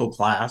political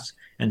class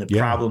and the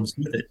problems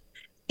with it.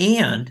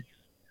 And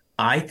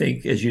I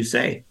think, as you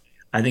say,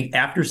 I think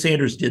after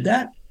Sanders did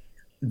that,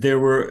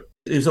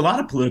 there's a lot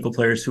of political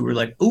players who were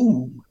like,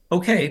 ooh,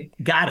 okay,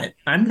 got it.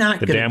 I'm not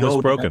going to go. The dam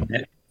was broken.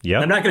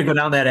 I'm not going to go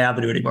down that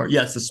avenue anymore.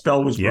 Yes, the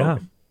spell was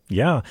broken.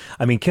 Yeah.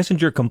 I mean,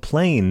 Kissinger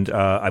complained,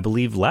 I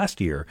believe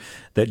last year,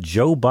 that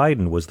Joe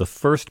Biden was the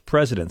first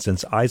president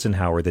since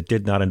Eisenhower that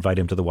did not invite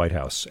him to the White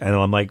House. And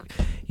I'm like,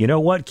 you know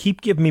what? Keep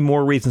giving me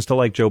more reasons to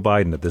like Joe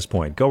Biden at this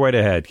point. Go right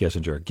ahead,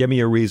 Kissinger. Give me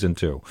a reason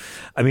to.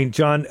 I mean,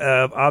 John,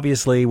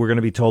 obviously, we're going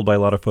to be told by a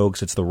lot of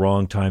folks it's the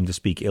wrong time to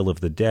speak ill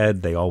of the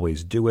dead. They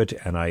always do it.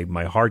 And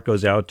my heart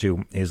goes out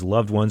to his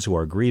loved ones who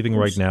are grieving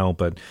right now.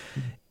 But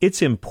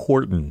it's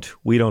important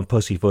we don't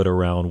pussyfoot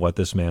around what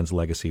this man's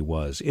legacy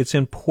was. It's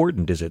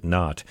important, is it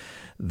not,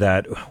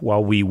 that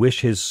while we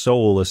wish his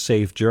soul a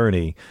safe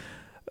journey,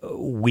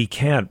 we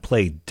can't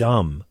play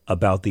dumb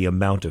about the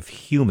amount of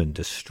human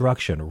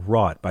destruction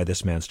wrought by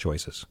this man's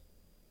choices.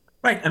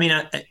 Right. I mean,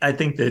 I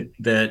think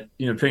that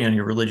depending on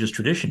your religious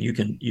tradition, you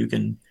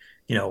can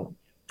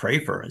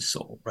pray for his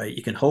soul, right?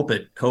 You can hope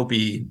that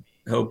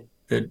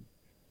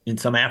in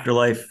some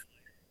afterlife,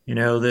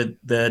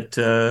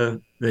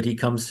 that he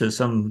comes to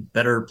some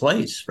better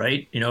place,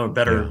 right?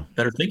 Better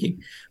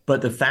thinking.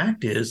 But the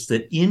fact is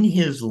that in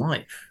his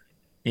life,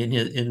 in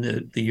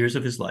the years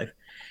of his life,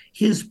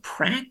 his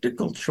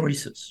practical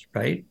choices,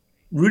 right,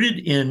 rooted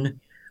in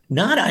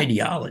not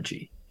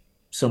ideology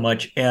so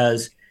much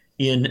as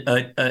in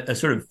a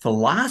sort of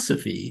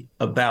philosophy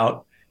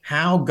about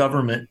how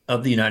government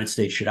of the United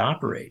States should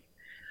operate,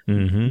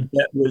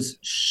 that was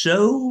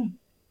so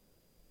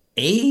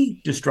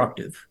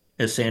destructive,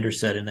 as Sanders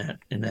said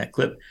in that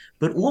clip,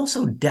 but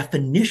also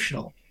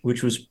definitional,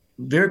 which was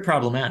very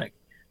problematic,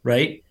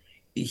 right?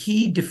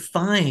 He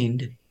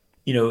defined,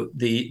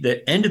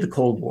 the end of the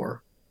Cold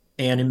War,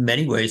 and in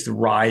many ways the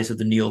rise of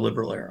the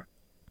neoliberal era,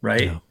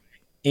 right? Yeah.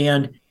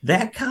 And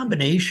that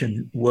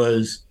combination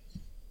was,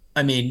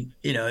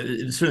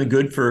 it was certainly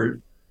good for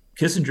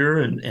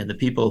Kissinger and the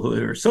people who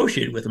are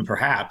associated with him,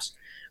 perhaps,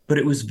 but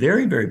it was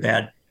very, very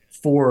bad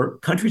for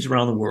countries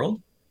around the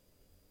world,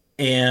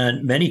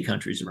 and many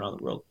countries around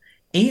the world.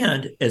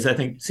 And as I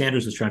think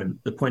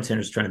the point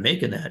Sanders was trying to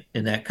make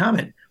in that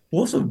comment,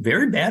 also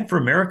very bad for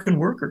American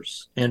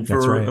workers and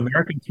for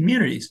American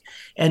communities.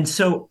 And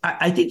so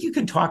I think you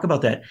can talk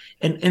about that.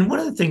 And one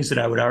of the things that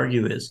I would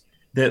argue is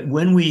that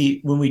when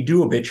we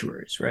do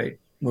obituaries, right,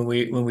 when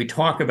we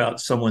talk about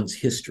someone's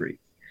history,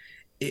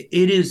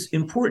 it is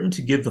important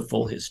to give the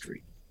full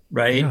history,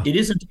 right? Yeah. It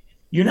isn't.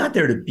 You're not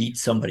there to beat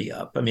somebody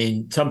up. I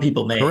mean, some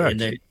people may,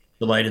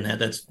 delight in that.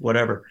 That's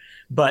whatever.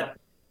 But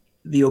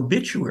the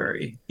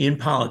obituary in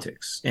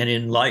politics and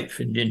in life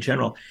and in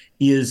general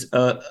is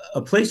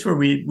a place where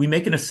we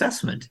make an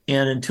assessment.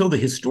 And until the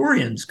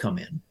historians come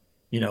in,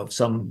 at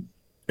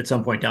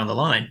some point down the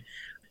line,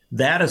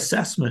 that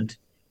assessment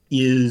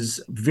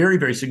is very,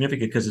 very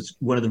significant because it's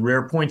one of the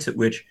rare points at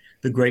which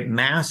the great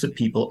mass of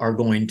people are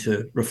going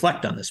to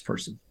reflect on this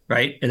person,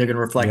 right? And they're going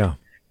to reflect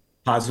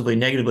positively,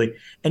 negatively.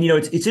 And,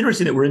 it's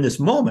interesting that we're in this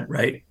moment,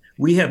 right?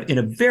 We have, in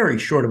a very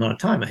short amount of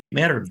time, a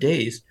matter of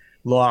days,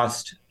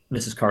 lost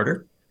Mrs.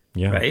 Carter,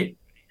 right?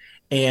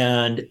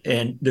 And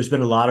there's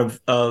been a lot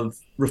of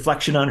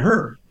reflection on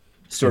her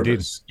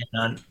service,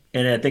 and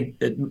I think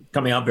it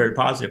coming out very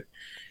positive.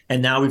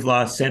 And now we've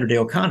lost Sandra Day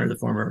O'Connor, the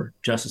former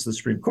Justice of the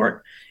Supreme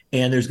Court,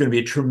 and there's going to be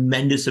a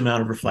tremendous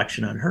amount of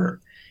reflection on her.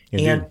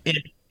 And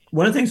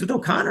one of the things with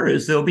O'Connor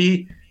is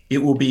it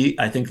will be,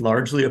 I think,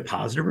 largely a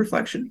positive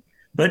reflection.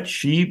 But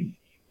she,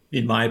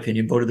 in my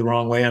opinion, voted the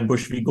wrong way on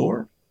Bush v.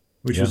 Gore,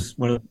 which was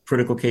one of the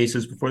critical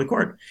cases before the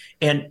court.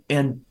 And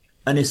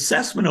an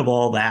assessment of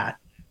all that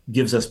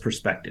gives us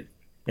perspective.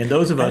 And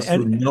those of us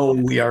who know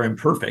we are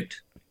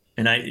imperfect,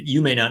 and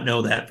you may not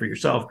know that for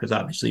yourself because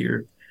obviously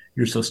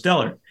you're so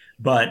stellar,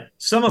 but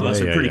some of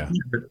us are pretty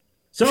clear.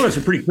 Some of us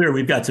are pretty clear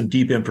we've got some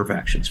deep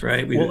imperfections,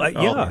 right?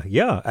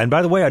 And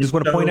by the way, I just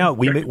want to point out,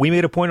 we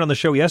made a point on the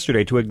show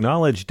yesterday to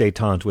acknowledge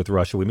détente with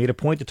Russia. We made a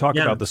point to talk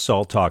about the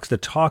SALT talks, to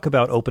talk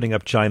about opening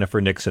up China for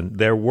Nixon.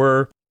 There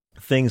were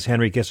things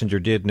Henry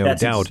Kissinger did, no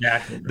doubt,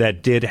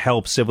 that did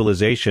help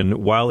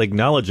civilization while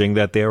acknowledging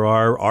that there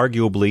are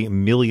arguably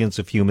millions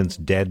of humans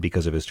dead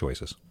because of his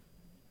choices.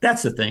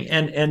 That's the thing.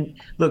 And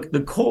look,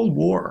 the Cold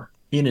War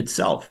in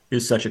itself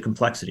is such a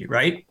complexity,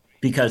 right?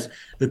 Because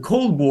the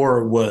Cold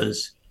War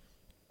was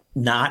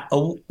not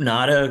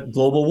a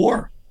global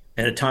war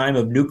at a time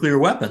of nuclear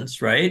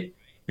weapons, right?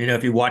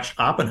 If you watched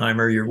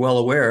Oppenheimer, you're well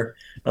aware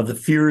of the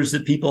fears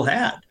that people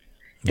had.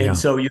 And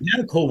so you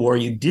had a Cold War.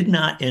 You did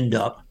not end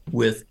up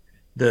with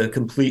the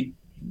complete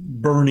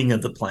burning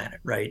of the planet,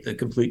 right? The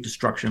complete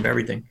destruction of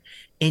everything.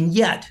 And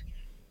yet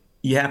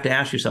you have to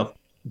ask yourself,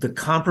 the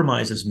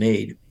compromises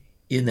made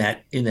in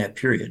that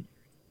period,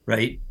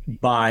 right,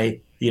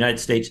 by the United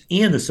States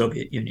and the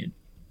Soviet Union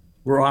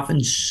were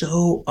often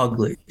so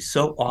ugly,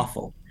 so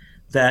awful,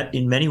 that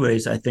in many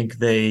ways, I think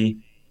they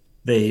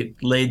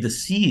laid the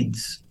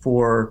seeds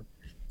for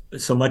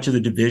so much of the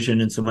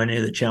division and so many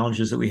of the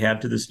challenges that we have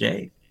to this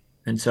day.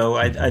 And so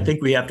I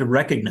think we have to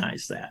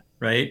recognize that,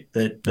 right?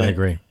 That I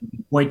agree. You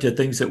can point to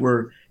things that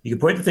were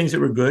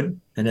good,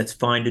 and that's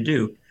fine to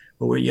do.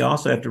 But what you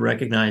also have to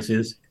recognize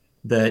is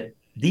that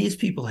these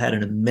people had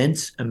an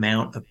immense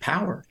amount of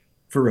power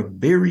for a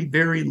very,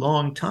 very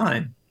long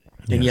time.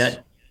 And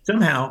yet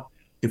somehow,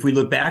 if we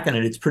look back on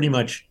it, it's pretty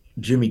much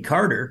Jimmy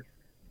Carter,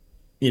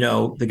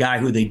 the guy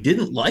who they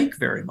didn't like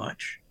very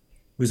much,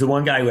 was the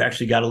one guy who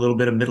actually got a little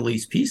bit of Middle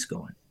East peace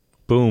going.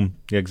 Boom.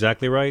 You're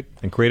exactly right.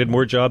 And created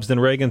more jobs than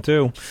Reagan,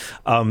 too.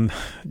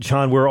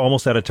 John, we're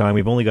almost out of time.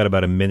 We've only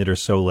got a minute or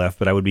so left,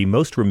 but I would be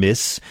most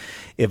remiss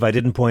if I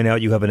didn't point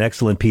out you have an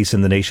excellent piece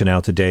in The Nation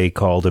out today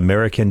called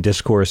American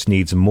Discourse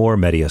Needs More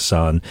Mehdi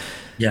Hasan,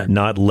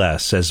 not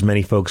less. As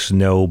many folks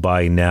know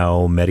by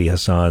now, Mehdi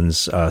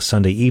Hasan's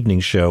Sunday evening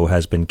show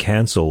has been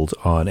canceled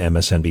on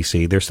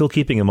MSNBC. They're still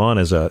keeping him on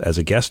as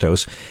a guest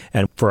host.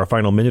 And for our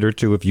final minute or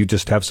two, if you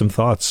just have some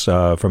thoughts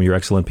from your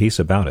excellent piece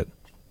about it.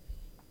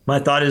 My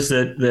thought is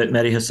that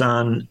Mehdi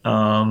Hasan,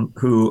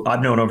 who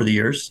I've known over the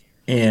years,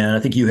 and I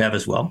think you have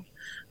as well,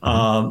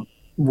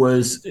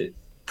 was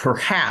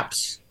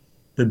perhaps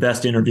the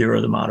best interviewer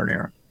of the modern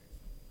era,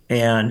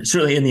 and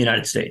certainly in the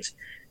United States.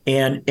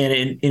 And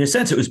in a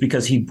sense, it was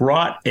because he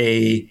brought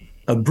a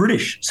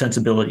British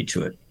sensibility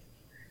to it.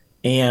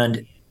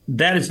 And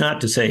that is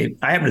not to say,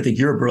 I happen to think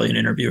you're a brilliant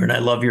interviewer, and I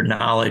love your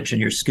knowledge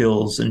and your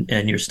skills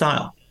and your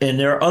style. And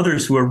there are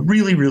others who are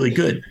really, really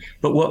good.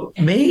 But what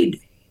made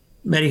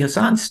Mehdi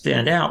Hasan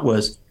stand out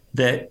was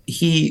that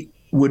he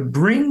would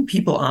bring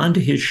people onto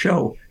his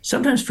show,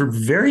 sometimes for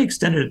very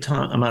extended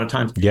amount of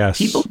time. Yes.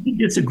 People he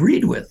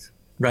disagreed with,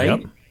 right?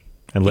 Yep.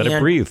 And let it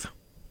breathe.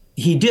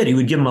 He did. He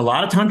would give them a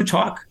lot of time to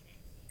talk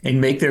and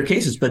make their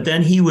cases. But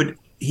then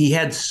he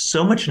had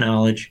so much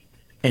knowledge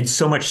and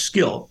so much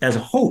skill as a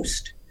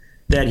host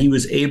that he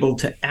was able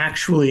to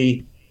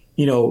actually,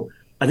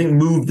 I think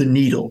move the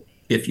needle,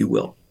 if you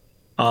will.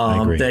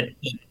 I agree. That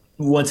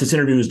once this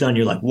interview was done,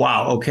 you're like,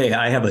 wow, okay,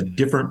 I have a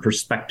different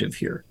perspective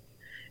here.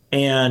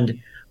 And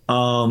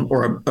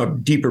or a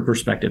deeper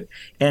perspective.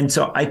 And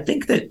so I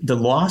think that the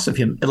loss of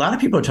him, a lot of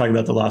people are talking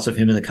about the loss of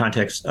him in the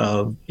context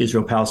of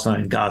Israel,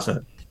 Palestine,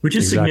 Gaza, which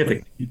is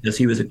significant because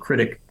he was a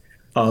critic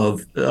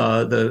of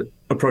the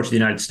approach of the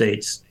United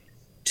States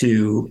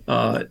to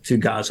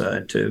Gaza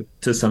and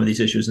to some of these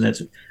issues. And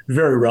that's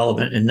very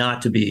relevant and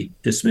not to be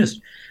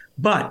dismissed.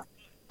 But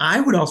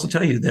I would also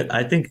tell you that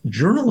I think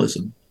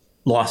journalism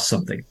lost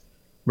something,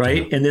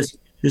 right? And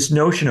this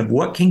notion of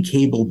what can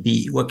cable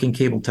be? What can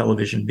cable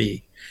television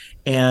be?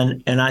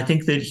 And I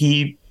think that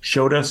he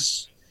showed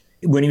us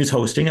when he was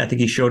hosting, I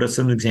think he showed us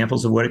some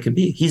examples of what it could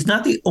be. He's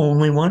not the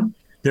only one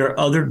there are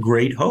other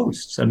great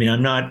hosts. I mean,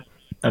 I'm not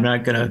going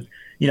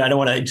to, I don't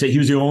want to say he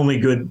was the only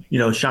good,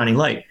 shining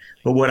light.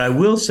 But what I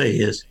will say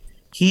is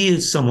he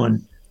is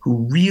someone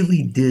who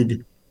really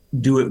did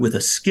do it with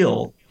a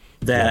skill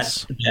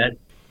that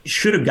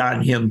should have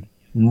gotten him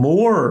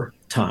more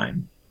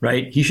time,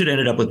 right? He should have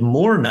ended up with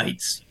more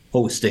nights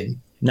hosting,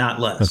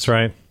 not less. That's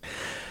right.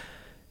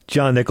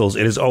 John Nichols,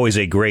 it is always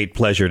a great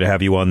pleasure to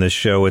have you on this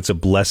show. It's a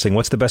blessing.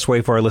 What's the best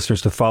way for our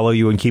listeners to follow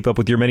you and keep up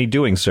with your many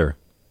doings, sir?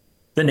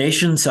 The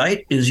Nation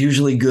site is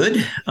usually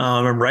good.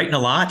 I'm writing a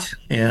lot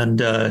and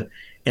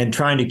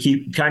trying to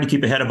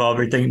keep ahead of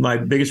everything. My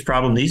biggest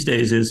problem these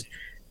days is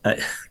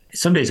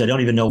some days I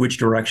don't even know which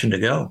direction to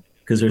go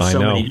because there's so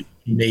many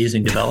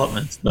amazing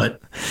developments.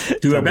 But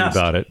do our best.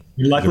 About it.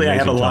 Luckily, I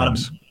have a lot of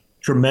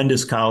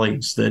tremendous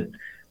colleagues that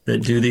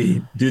do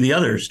the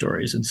other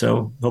stories, and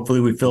so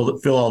hopefully we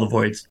fill all the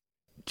voids.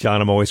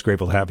 John, I'm always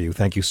grateful to have you.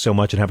 Thank you so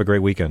much, and have a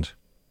great weekend.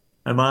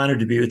 I'm honored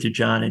to be with you,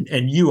 John,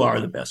 and you are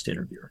the best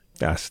interviewer.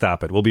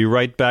 Stop it. We'll be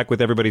right back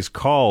with everybody's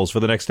calls for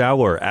the next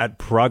hour at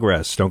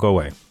Progress. Don't go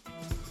away.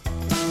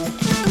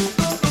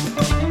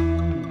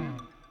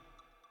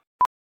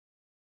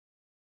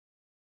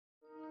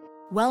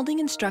 Welding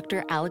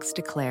instructor Alex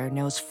DeClaire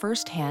knows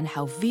firsthand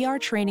how VR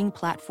training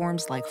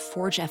platforms like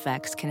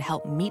ForgeFX can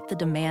help meet the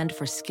demand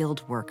for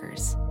skilled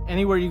workers.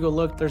 Anywhere you go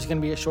look, there's going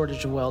to be a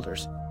shortage of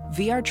welders.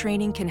 VR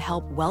training can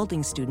help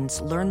welding students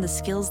learn the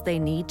skills they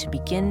need to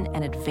begin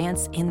and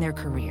advance in their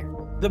career.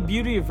 The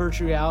beauty of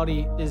virtual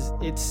reality is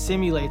it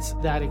simulates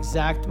that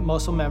exact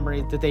muscle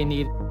memory that they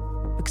need.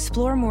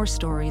 Explore more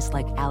stories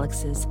like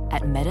Alex's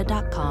at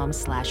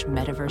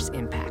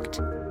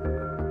meta.com/metaverseimpact.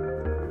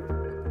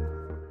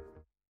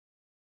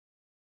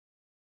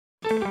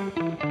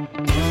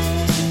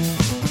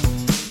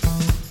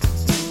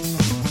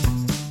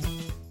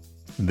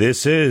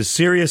 This is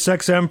Sirius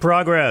XM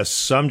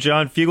Progress. I'm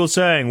John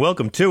Fugelsang.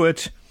 Welcome to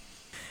it.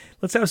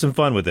 Let's have some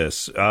fun with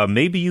this.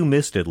 Maybe you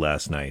missed it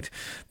last night,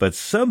 but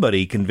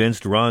somebody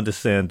convinced Ron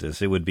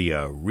DeSantis it would be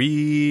a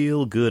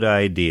real good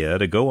idea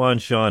to go on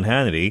Sean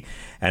Hannity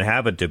and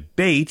have a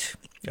debate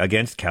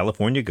against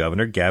California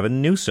Governor Gavin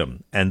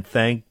Newsom. And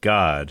thank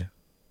God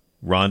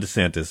Ron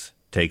DeSantis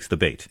takes the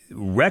bait,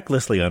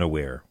 recklessly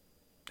unaware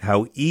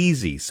how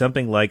easy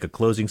something like a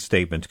closing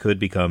statement could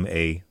become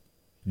a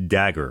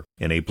dagger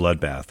in a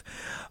bloodbath.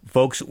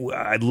 Folks,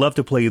 I'd love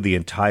to play you the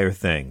entire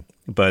thing,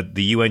 but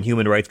the UN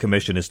Human Rights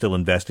Commission is still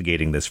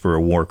investigating this for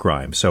a war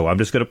crime. So I'm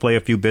just going to play a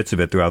few bits of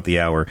it throughout the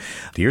hour.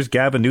 Here's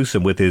Gavin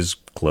Newsom with his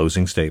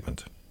closing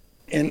statement.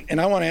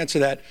 And I want to answer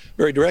that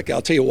very directly.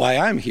 I'll tell you why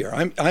I'm here.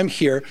 I'm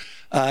here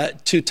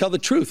to tell the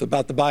truth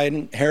about the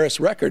Biden-Harris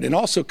record and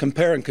also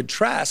compare and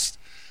contrast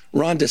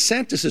Ron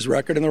DeSantis'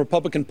 record and the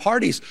Republican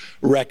Party's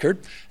record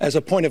as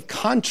a point of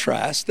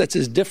contrast that's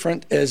as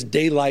different as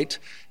daylight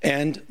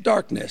and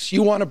darkness.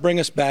 You want to bring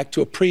us back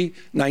to a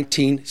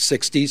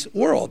pre-1960s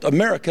world,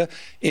 America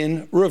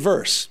in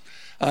reverse.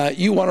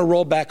 You want to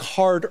roll back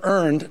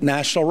hard-earned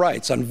national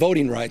rights on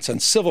voting rights, on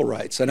civil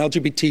rights, on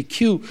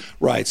LGBTQ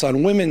rights,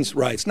 on women's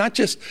rights, not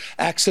just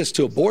access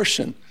to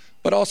abortion,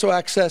 but also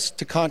access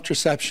to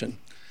contraception.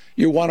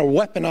 You want to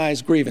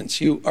weaponize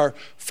grievance. You are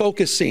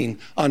focusing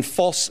on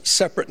false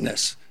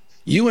separateness.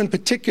 You in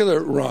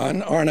particular,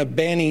 Ron, are on a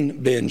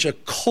banning binge, a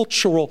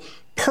cultural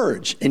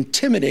purge,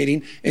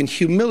 intimidating and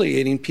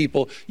humiliating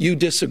people you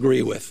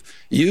disagree with.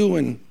 You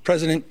and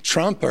President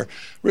Trump are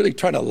really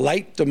trying to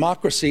light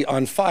democracy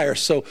on fire.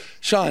 So,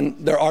 Sean,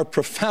 there are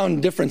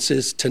profound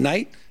differences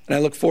tonight, and I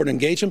look forward to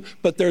engaging them.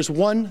 But there's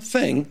one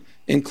thing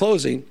in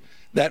closing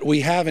that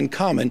we have in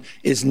common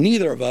is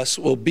neither of us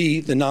will be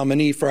the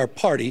nominee for our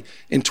party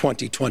in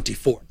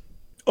 2024.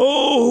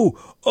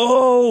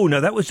 Oh,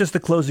 now that was just the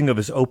closing of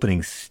his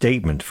opening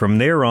statement. From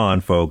there on,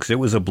 folks, it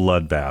was a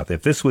bloodbath.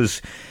 If this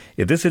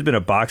had been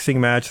a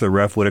boxing match, the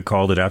ref would have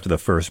called it after the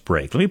first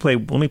break. Let me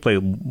play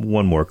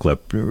one more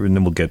clip, and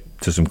then we'll get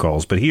to some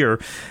calls. But here,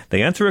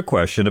 they answer a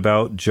question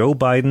about Joe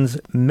Biden's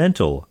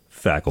mental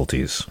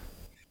faculties.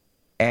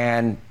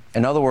 And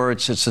in other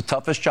words, it's the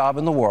toughest job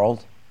in the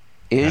world.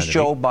 Is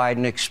Joe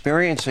Biden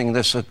experiencing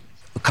this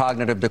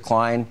cognitive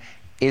decline?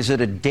 Is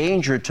it a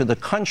danger to the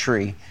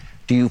country?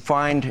 Do you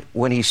find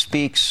when he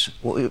speaks,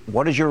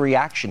 what is your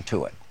reaction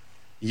to it?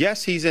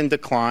 Yes, he's in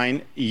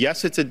decline.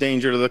 Yes, it's a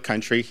danger to the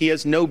country. He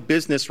has no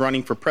business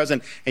running for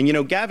president.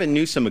 And, Gavin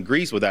Newsom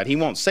agrees with that. He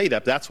won't say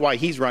that. But that's why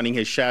he's running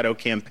his shadow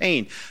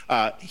campaign.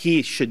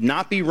 He should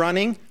not be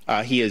running.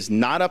 He is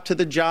not up to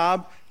the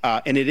job.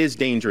 And it is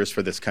dangerous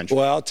for this country.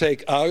 Well,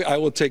 I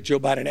will take Joe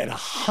Biden at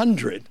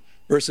 100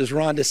 versus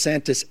Ron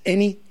DeSantis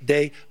any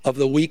day of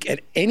the week at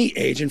any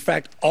age. In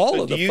fact,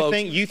 all of the folks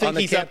on the campaign trail. You think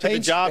he's up to the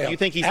job? You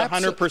think he's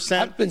 100%?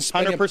 I've been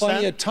spending 100%?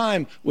 Plenty of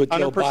time with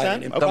Joe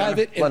Biden in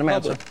private and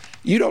public. Answer.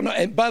 You don't know.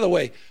 And by the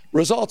way,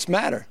 results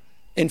matter.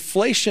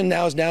 Inflation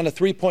now is down to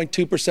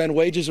 3.2%.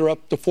 Wages are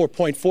up to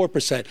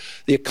 4.4%.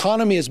 The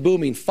economy is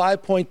booming,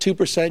 5.2%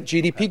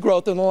 GDP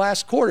growth in the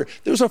last quarter.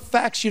 Those are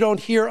facts you don't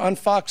hear on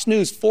Fox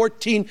News.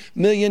 14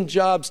 million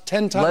jobs,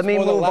 10 times more than the last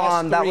 3. Let me move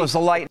on. That was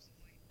the light.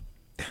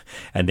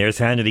 And there's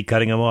Hannity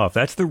cutting him off.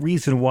 That's the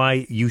reason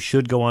why you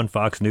should go on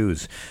Fox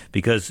News,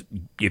 because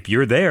if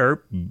you're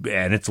there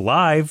and it's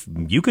live,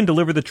 you can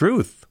deliver the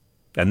truth,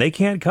 and they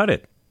can't cut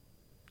it.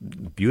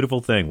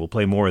 Beautiful thing. We'll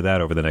play more of that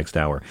over the next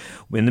hour.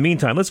 In the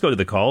meantime, let's go to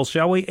the calls,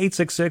 shall we?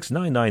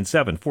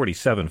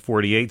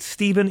 866-997-4748.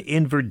 Stephen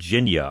in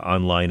Virginia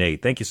on line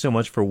 8. Thank you so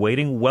much for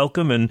waiting.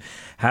 Welcome, and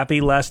happy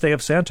last day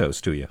of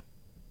Santos to you.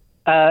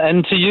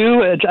 And to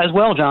you as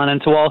well, John,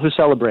 and to all who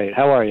celebrate.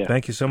 How are you?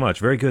 Thank you so much.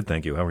 Very good,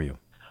 thank you. How are you?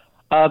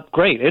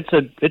 Great.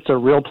 It's a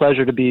real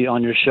pleasure to be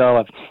on your show.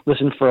 I've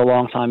listened for a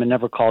long time and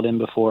never called in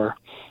before.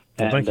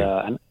 Well, thank you.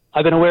 And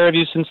I've been aware of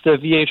you since the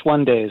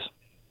VH1 days.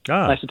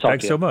 Nice to talk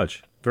thanks to you. so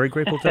much. Very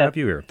grateful to have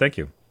you here. Thank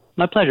you.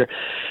 My pleasure.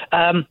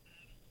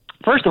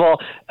 First of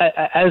all,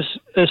 as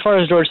far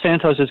as George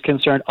Santos is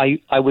concerned,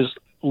 I was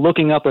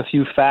looking up a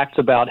few facts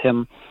about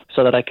him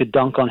so that I could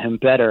dunk on him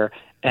better,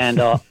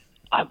 and I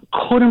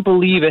couldn't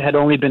believe it had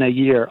only been a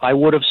year. I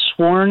would have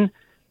sworn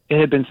it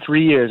had been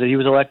 3 years, that he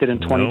was elected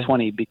in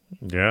 2020.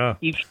 Yeah.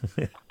 Each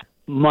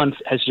month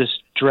has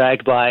just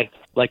dragged by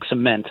like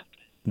cement.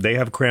 They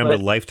have crammed a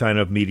lifetime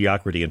of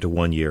mediocrity into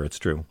 1 year. It's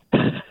true.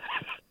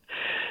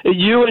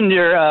 You and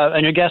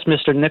your guest,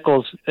 Mr.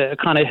 Nichols,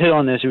 kind of hit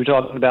on this. You were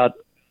talking about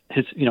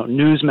his,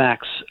 Newsmax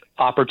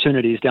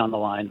opportunities down the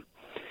line,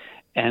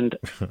 and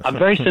I'm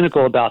very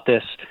cynical about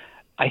this.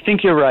 I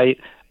think you're right,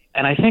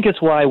 and I think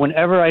it's why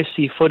whenever I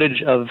see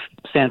footage of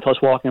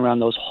Santos walking around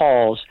those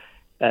halls,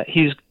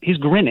 he's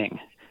grinning.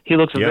 He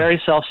looks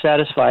very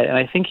self-satisfied, and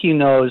I think he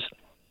knows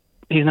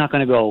he's not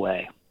going to go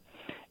away.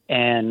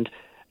 And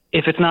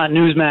if it's not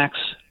Newsmax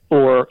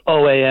or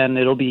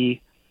OAN, it'll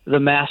be The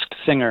Masked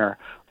Singer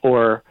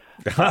or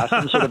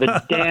some sort of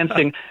a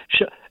dancing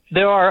show.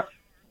 There are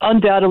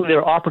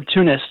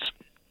opportunists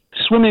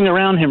swimming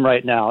around him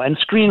right now, and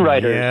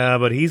screenwriters. Yeah,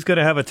 but he's going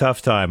to have a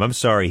tough time. I'm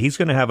sorry. He's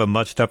going to have a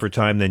much tougher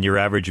time than your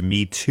average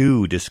Me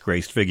Too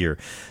disgraced figure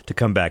to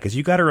come back. Because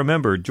you got to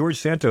remember, George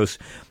Santos,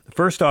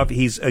 first off,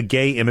 he's a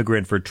gay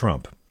immigrant for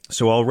Trump.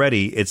 So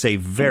already it's a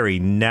very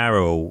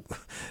narrow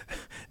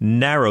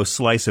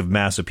slice of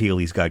mass appeal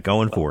he's got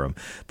going for him.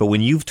 But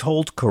when you've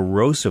told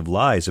corrosive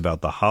lies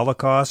about the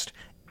Holocaust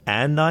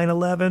and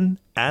 9/11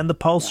 and the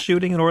Pulse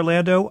shooting in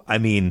Orlando, I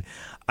mean,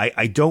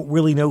 I don't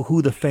really know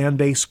who the fan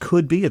base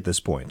could be at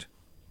this point.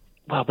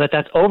 Well, but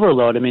that's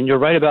overload. I mean, you're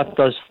right about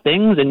those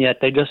things, and yet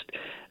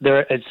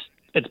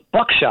it's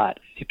buckshot.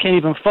 You can't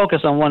even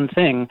focus on one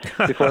thing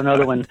before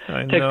another one.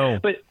 I know.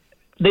 But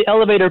the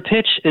elevator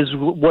pitch is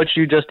what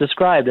you just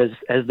described as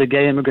the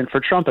gay immigrant for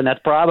Trump, and that's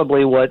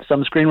probably what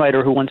some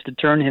screenwriter who wants to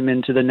turn him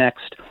into the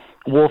next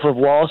Wolf of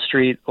Wall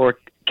Street or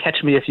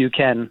Catch Me If You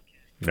Can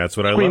That's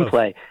what I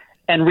screenplay. love.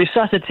 And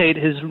resuscitate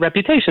his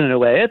reputation in a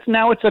way.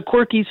 It's a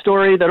quirky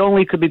story that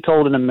only could be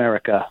told in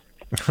America.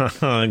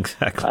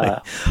 Exactly.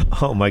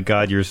 Oh my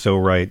God, you're so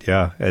right.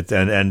 Yeah,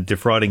 and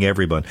defrauding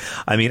everyone.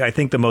 I mean, I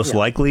think the most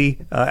likely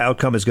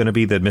outcome is going to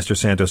be that Mr.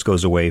 Santos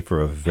goes away for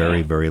a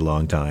very, very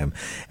long time.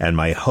 And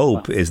my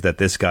hope is that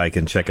this guy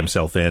can check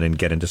himself in and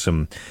get into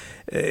some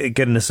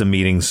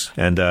meetings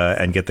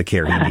and get the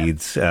care he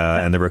needs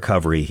and the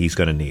recovery he's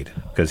going to need,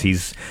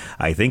 because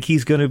I think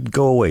he's going to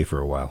go away for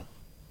a while.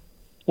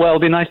 Well,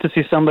 it'd be nice to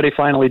see somebody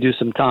finally do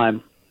some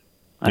time.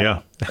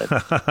 Yeah,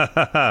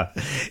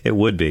 it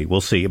would be. We'll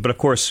see. But of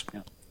course,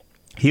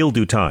 he'll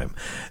do time.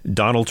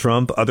 Donald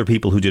Trump, other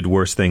people who did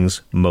worse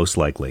things, most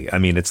likely. I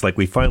mean, it's like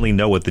we finally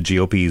know what the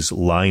GOP's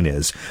line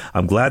is.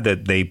 I'm glad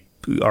that they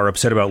are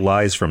upset about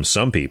lies from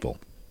some people.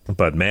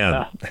 But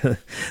man,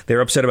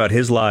 they're upset about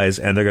his lies,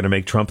 and they're going to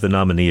make Trump the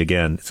nominee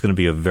again. It's going to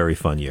be a very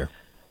fun year.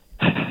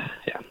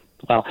 Yeah.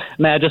 Well,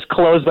 may I just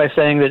close by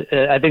saying that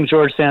I think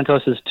George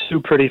Santos is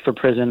too pretty for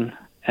prison.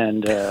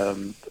 And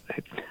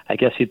I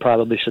guess he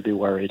probably should be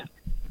worried.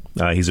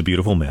 He's a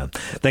beautiful man.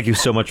 Thank you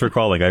so much for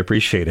calling. I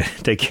appreciate it.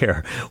 Take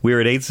care. We're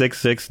at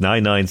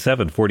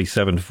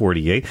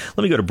 866-997-4748.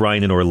 Let me go to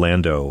Brian in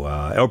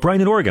Orlando.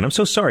 Brian in Oregon. I'm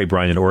so sorry,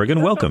 Brian in Oregon.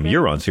 That's welcome. Okay.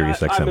 You're on Sirius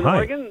XM. I'm in Hi.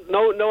 Oregon.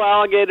 No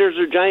alligators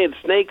or giant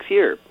snakes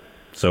here.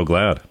 So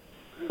glad.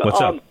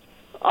 What's up?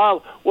 I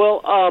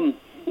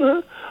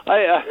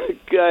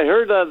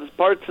heard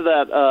parts of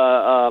that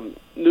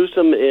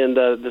Newsom and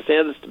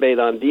DeSantis debate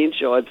on Dean's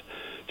show. It's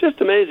just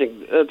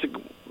amazing. It's a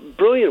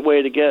brilliant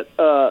way to get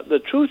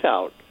the truth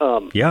out.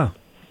 Yeah.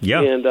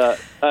 And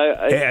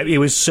it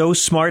was so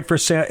smart for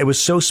it was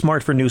so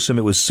smart for Newsom.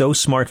 It was so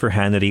smart for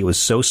Hannity. It was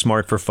so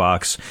smart for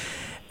Fox.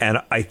 And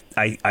I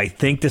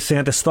think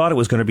DeSantis thought it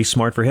was going to be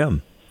smart for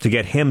him to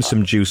get him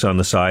some juice on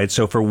the side.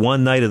 So for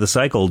one night of the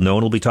cycle, no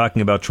one will be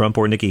talking about Trump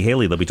or Nikki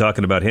Haley. They'll be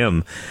talking about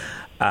him.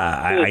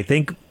 I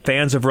think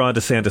fans of Ron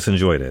DeSantis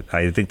enjoyed it.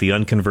 I think the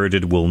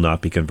unconverted will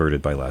not be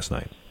converted by last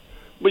night.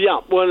 Well,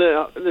 yeah. Well,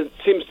 it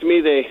seems to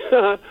me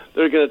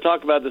they're going to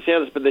talk about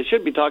DeSantis, but they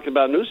should be talking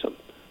about Newsom.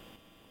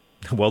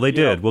 Well, they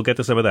did. We'll get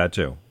to some of that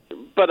too.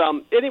 But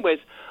anyways,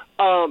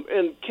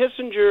 and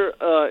Kissinger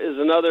is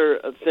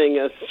another thing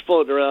that's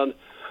floating around.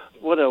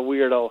 What a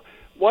weirdo!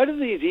 Why do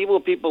these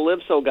evil people live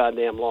so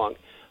goddamn long?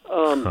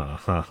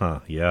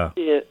 Yeah.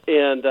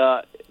 And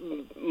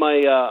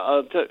my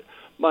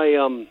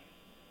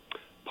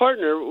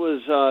partner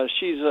was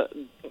she's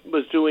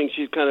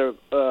kind of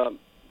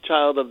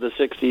child of the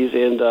 60s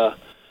and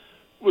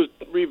was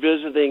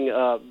revisiting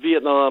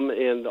Vietnam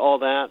and all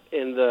that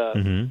in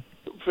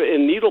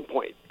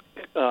needlepoint.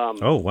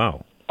 Oh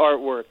wow!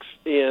 Artworks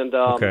and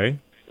okay.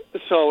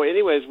 So,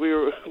 anyways,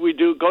 we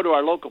do go to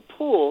our local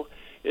pool,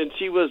 and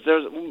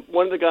there's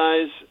one of the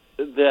guys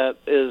that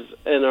is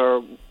in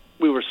our.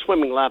 We were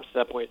swimming laps at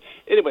that point.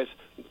 Anyways,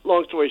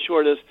 long story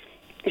short is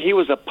he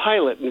was a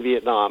pilot in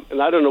Vietnam,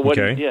 and I don't know what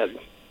he did,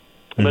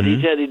 but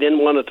he said he didn't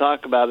want to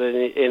talk about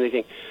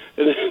anything.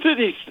 And then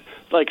he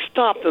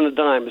stopped on a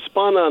dime,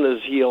 spun on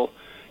his heel,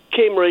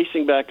 came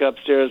racing back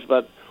upstairs.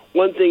 But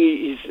one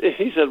thing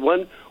he said,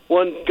 one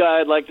guy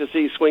I'd like to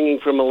see swinging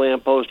from a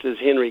lamppost is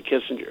Henry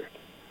Kissinger.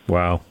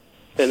 Wow.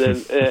 And then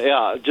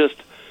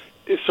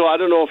so I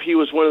don't know if he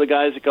was one of the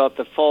guys that got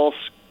the false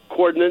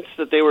coordinates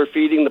that they were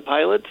feeding the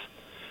pilots.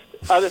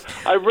 I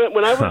read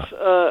when I was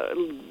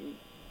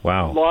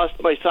lost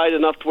my sight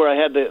enough to where I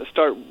had to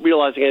start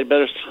realizing I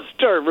better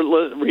start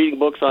reading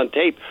books on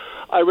tape.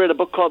 I read a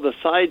book called The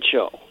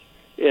Sideshow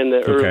in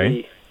the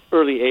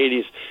early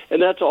 80s, and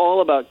that's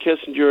all about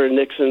Kissinger and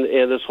Nixon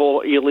and this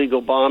whole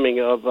illegal bombing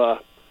of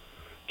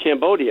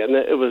Cambodia. And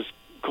it was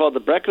called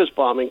the breakfast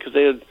bombing because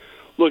they would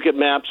look at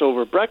maps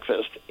over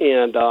breakfast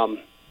and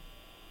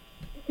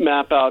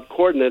map out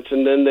coordinates,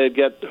 and then they'd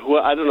get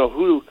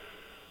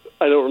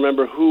I don't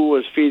remember who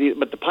was feeding,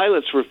 but the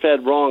pilots were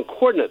fed wrong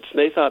coordinates, and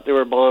they thought they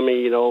were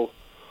bombing,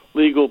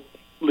 legal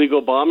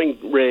bombing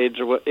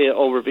raids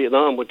over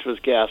Vietnam, which was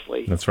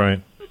ghastly. That's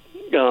right.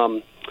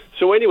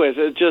 So, anyways,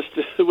 it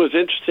was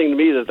interesting to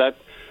me that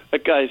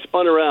guy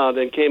spun around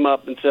and came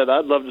up and said,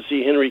 "I'd love to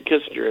see Henry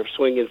Kissinger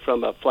swinging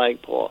from a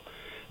flagpole."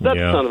 That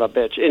son of a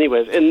bitch.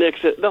 Anyways, and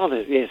Nixon.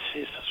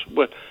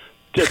 The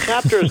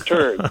chapter has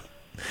turned.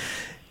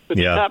 The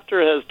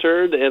chapter has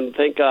turned, and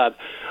thank God.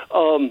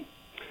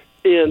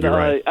 And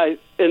right. I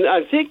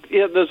think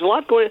there's a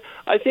lot going.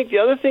 I think the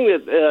other thing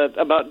that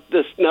about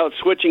this now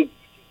switching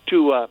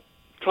to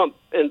Trump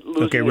and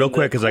losing. Okay, real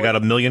quick because I got a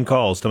million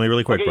calls. Tell me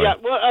really quick, Brian. Yeah,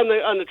 well, on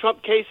the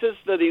Trump cases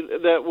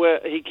where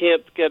he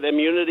can't get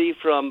immunity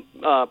from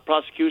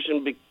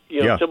prosecution,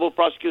 civil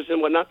prosecution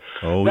and whatnot.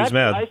 Oh, he's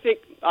mad.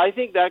 I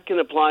think that can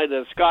apply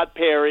to Scott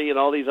Perry and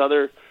all these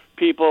other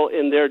people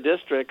in their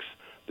districts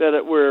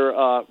that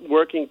were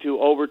working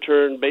to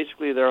overturn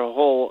basically their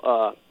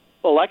whole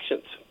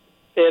elections.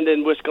 And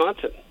in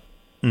Wisconsin.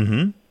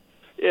 Mm-hmm.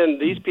 And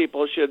these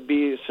people should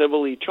be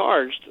civilly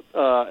charged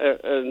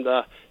and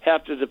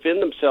have to defend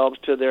themselves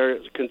to their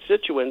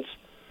constituents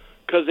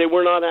because they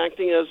were not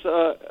acting as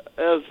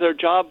their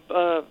job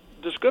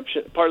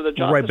description, part of the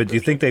job Right, but do you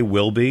think they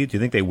will be? Do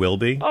you think they will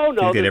be? Oh, no. Do you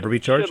think they'd ever be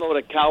charged? There's a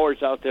shitload of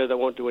cowards out there that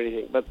won't do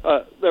anything. But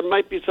there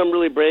might be some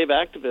really brave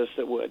activists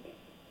that would.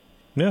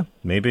 Yeah,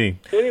 maybe.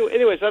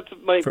 Anyways, that's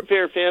my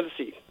fair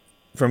fantasy.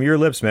 From your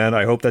lips, man,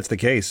 I hope that's the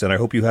case, and I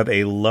hope you have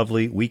a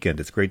lovely weekend.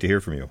 It's great to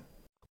hear from you.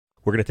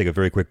 We're going to take a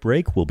very quick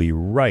break. We'll be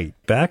right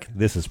back.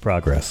 This is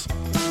Progress.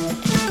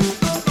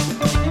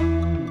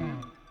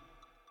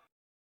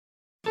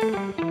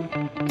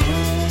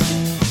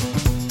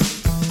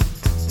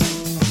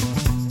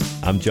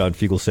 I'm John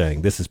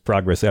Fugelsang. This is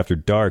Progress After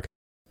Dark.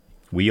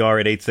 We are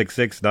at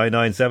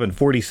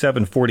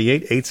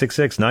 866-997-4748,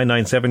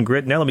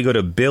 866-997-GRIT. Now let me go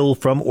to Bill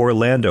from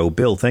Orlando.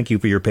 Bill, thank you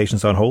for your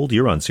patience on hold.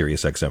 You're on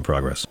Sirius XM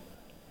Progress.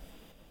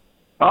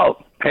 Oh,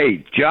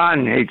 hey,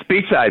 John. Hey, it's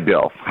Beachside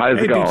Bill.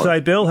 How's it going? Hey,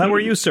 Beachside Bill. How are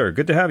you, sir?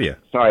 Good to have you.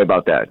 Sorry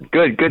about that.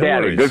 Good to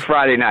have you. Good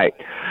Friday night.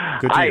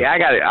 Good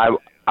to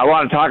I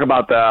want to talk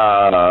about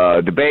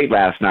the debate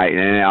last night,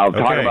 and I'll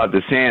talk about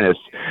DeSantis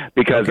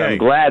because I'm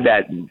glad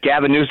that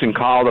Gavin Newsom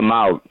called him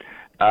out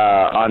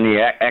on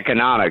the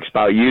economics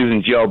about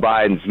using Joe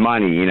Biden's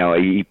money.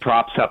 He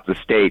props up the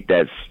state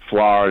that's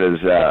Florida's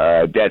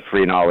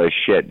debt-free and all this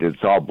shit.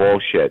 It's all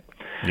bullshit.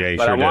 Yeah,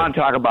 but I want to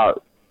talk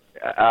about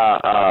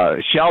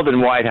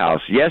Sheldon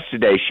Whitehouse.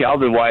 Yesterday,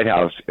 Sheldon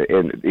Whitehouse,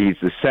 he's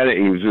the Senate.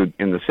 He was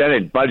in the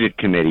Senate Budget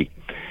Committee.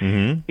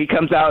 Mm-hmm. He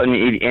comes out and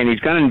he's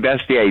going to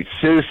investigate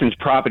citizens'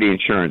 property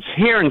insurance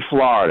here in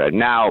Florida.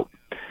 Now,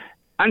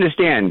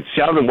 understand,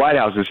 Sheldon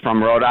Whitehouse is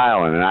from Rhode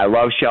Island, and I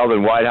love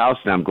Sheldon Whitehouse,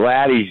 and I'm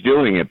glad he's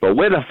doing it. But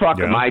where the fuck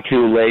are my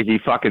two lazy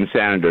fucking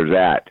senators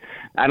at?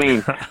 I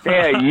mean,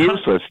 they're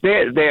useless.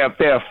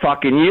 They're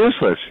fucking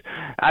useless.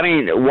 I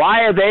mean,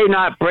 why are they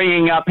not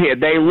bringing up here?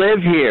 They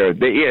live here.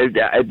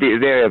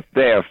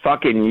 They're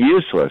fucking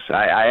useless.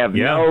 I have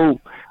no.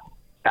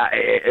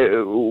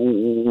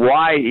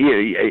 Why?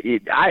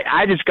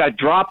 I just got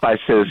dropped by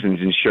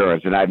Citizens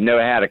Insurance, and I've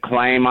never had a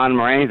claim on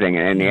them or anything.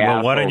 And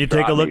why don't you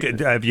take a look at?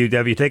 Have you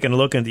taken a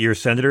look at your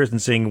senators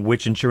and seeing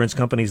which insurance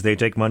companies they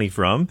take money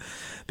from?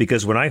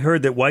 Because when I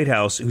heard that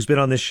Whitehouse, who's been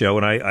on this show,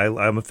 and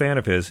I'm a fan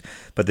of his,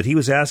 but that he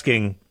was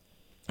asking,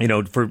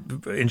 for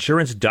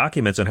insurance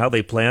documents on how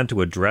they plan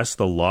to address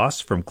the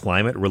loss from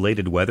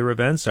climate-related weather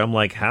events, I'm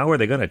like, how are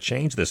they going to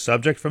change the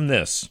subject from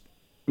this?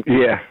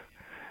 Yeah.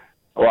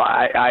 Well,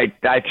 I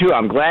too.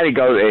 I'm glad he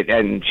goes,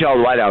 and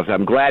Sheldon Whitehouse.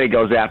 I'm glad he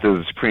goes after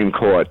the Supreme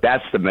Court.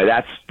 That's the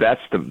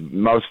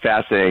most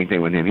fascinating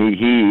thing with him.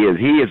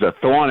 He is a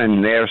thorn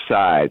in their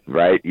side,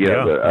 right? You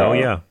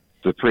know,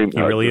 Supreme. He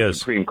really is.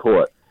 Supreme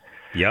Court.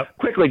 Yep.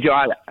 Quickly,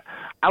 John,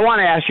 I want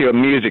to ask you a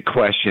music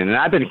question, and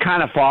I've been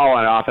kind of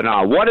following off and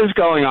on. What is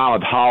going on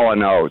with Hall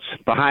 & Oates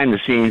behind the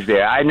scenes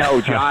there? I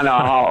know John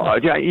Hall.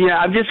 Yeah,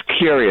 I'm just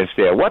curious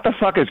there. What the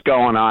fuck is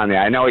going on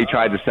there? I know he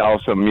tried to sell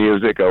some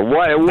music or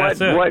what?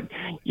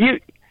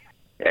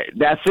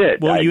 That's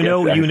it. Well, you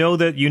know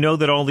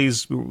that all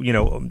these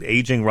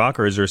aging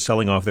rockers are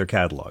selling off their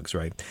catalogs,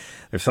 right?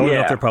 They're selling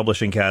off their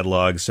publishing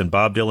catalogs, and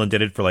Bob Dylan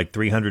did it for like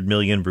 $300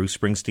 million. Bruce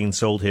Springsteen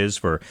sold his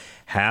for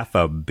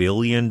 $500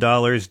 million.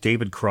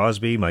 David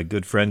Crosby, my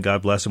good friend,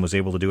 God bless him, was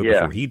able to do it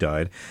before he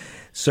died.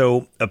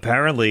 So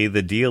apparently,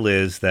 the deal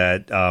is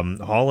that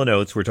Hall &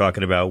 Oates, we're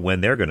talking about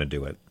when they're going to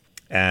do it,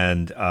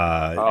 and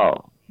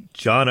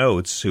John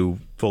Oates, who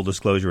full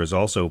disclosure has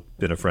also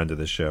been a friend of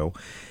this show.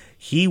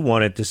 He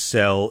wanted to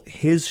sell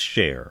his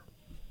share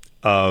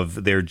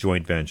of their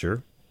joint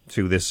venture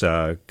to this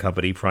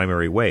company,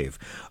 Primary Wave.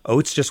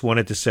 Oates just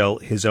wanted to sell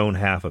his own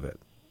half of it,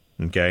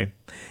 okay?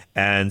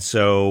 And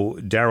so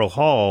Daryl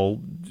Hall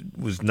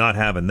was not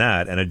having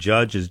that, and a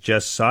judge has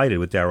just sided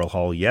with Daryl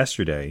Hall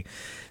yesterday.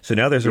 So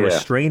now there's a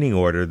restraining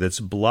order that's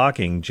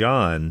blocking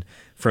John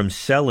from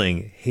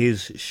selling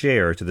his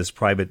share to this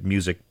private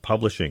music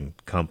publishing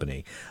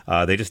company.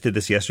 They just did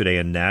this yesterday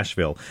in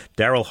Nashville.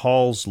 Daryl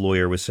Hall's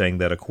lawyer was saying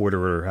that a court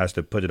order has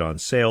to put it on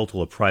sale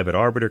till a private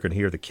arbiter can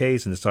hear the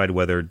case and decide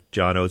whether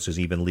John Oates is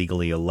even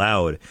legally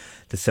allowed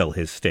to sell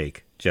his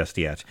stake just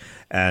yet.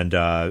 And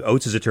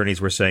Oates'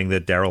 attorneys were saying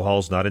that Daryl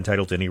Hall's not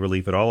entitled to any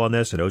relief at all on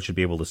this, and Oates should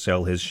be able to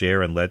sell his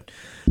share and let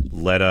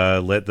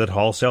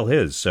Hall sell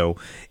his. So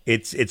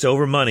it's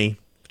over money,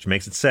 which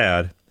makes it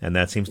sad. And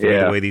that seems to be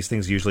the way these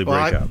things usually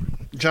break up.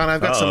 John,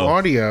 I've got some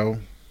audio.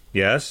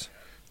 Yes?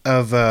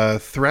 Of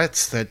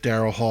threats that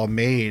Daryl Hall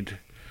made.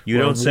 You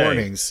don't say.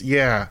 Warnings.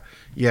 Yeah.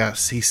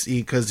 Yes.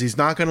 Because he's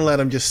not going to let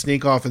him just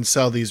sneak off and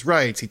sell these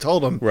rights. He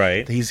told him.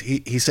 Right. He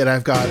said,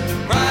 I've got.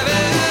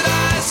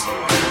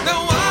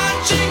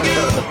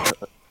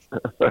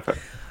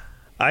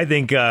 I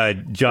think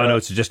John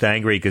Oates is just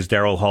angry because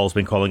Daryl Hall's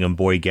been calling him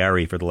Boy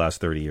Gary for the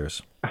last 30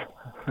 years.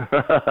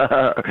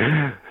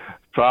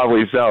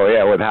 Probably so,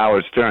 yeah, with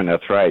Howard Stern.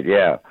 That's right,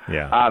 yeah.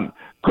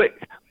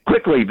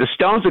 Quickly, the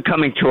Stones are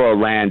coming to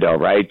Orlando,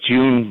 right?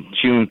 June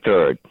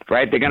 3rd,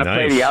 right? They're going to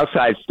play the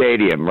outside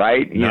stadium,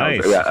 right?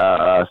 Nice.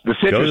 The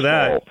Citrus Go to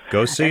that. Bowl.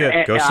 Go see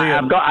it.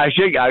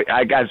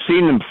 I've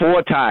seen them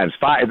 4 times.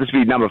 5. This would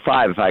be number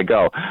 5 if I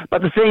go.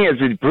 But the thing is,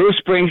 Bruce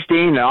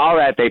Springsteen and all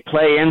that, they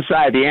play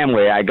inside the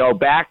Amway. I go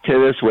back to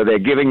this where they're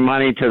giving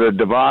money to the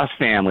DeVos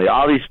family.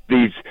 All these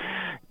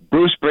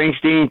Bruce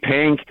Springsteen,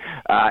 Pink,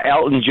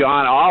 Elton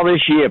John, all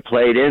this year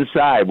played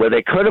inside where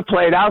they could have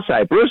played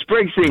outside. Bruce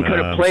Springsteen could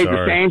have played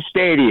the same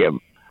stadium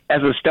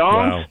as the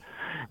Stones. Wow.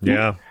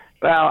 Yeah.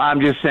 Well,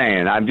 I'm just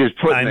saying. I'm just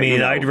putting. I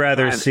mean, I'd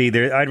rather see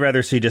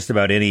just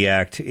about any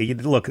act.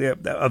 Look,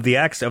 of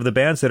the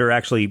bands that are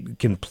actually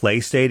can play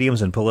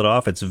stadiums and pull it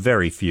off, it's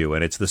very few,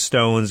 and it's the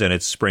Stones, and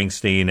it's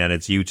Springsteen, and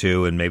it's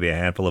U2, and maybe a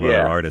handful of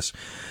other artists.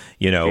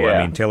 I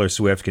mean, Taylor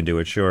Swift can do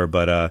it, sure,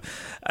 but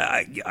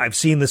I've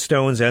seen the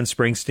Stones and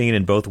Springsteen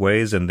in both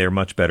ways, and they're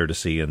much better to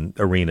see in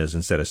arenas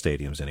instead of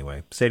stadiums.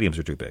 Anyway, stadiums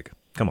are too big.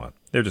 Come on,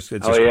 it's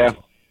just crazy.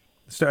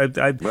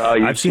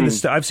 I've seen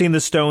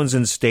the Stones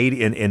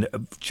in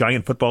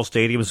giant football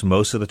stadiums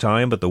most of the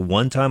time, but the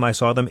one time I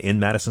saw them in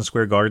Madison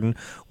Square Garden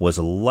was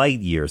light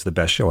years the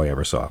best show I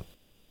ever saw.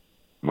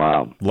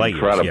 Wow, light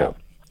incredible! Years, yeah.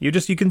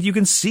 You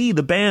can see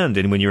the band,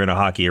 and when you're in a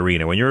hockey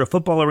arena, when you're in a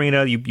football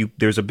arena,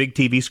 there's a big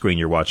TV screen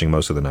you're watching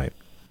most of the night.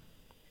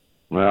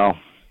 Well,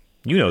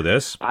 you know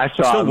this. It's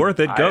still worth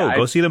it.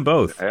 Go see them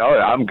both. Oh,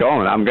 I'm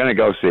going. I'm going to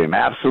go see them.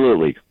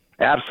 Absolutely.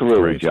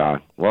 Great.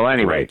 John. Well,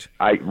 anyway,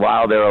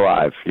 while they're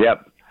alive.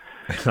 Yep.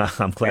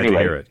 I'm glad to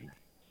hear it.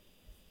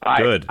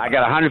 Good. I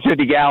got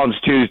 150 gallons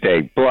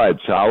Tuesday,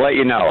 blood, so I'll let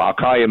you know. I'll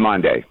call you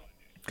Monday.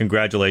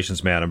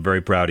 Congratulations, man. I'm very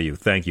proud of you.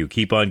 Thank you.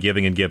 Keep on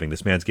giving and giving.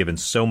 This man's given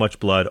so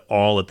much blood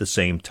all at the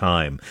same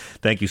time.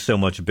 Thank you so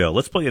much, Bill.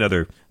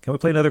 Can we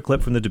play another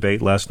clip from the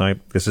debate last night?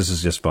 Because this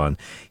is just fun.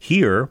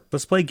 Here,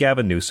 let's play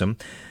Gavin Newsom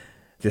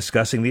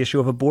discussing the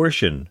issue of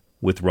abortion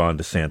with Ron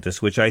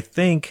DeSantis, which I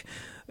think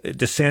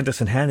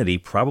DeSantis and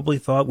Hannity probably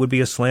thought would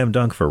be a slam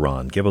dunk for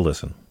Ron. Give a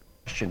listen.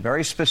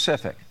 Very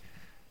specific.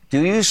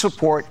 Do you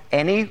support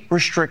any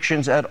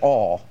restrictions at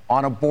all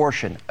on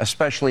abortion,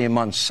 especially in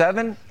months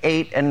 7,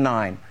 8, and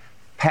 9,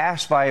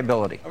 past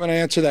viability? I'm going to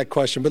answer that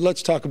question, but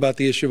let's talk about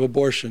the issue of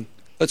abortion.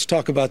 Let's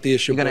talk about the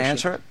issue of abortion. You're going to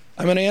answer it?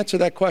 I'm going to answer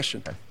that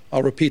question. Okay.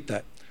 I'll repeat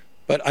that.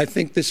 But I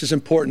think this is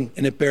important,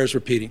 and it bears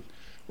repeating.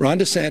 Ron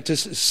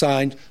DeSantis has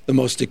signed the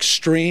most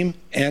extreme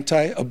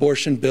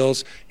anti-abortion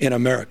bills in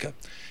America.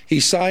 He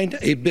signed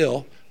a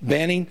bill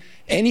banning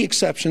any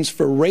exceptions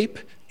for rape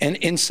and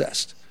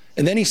incest.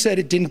 And then he said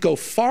it didn't go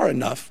far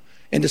enough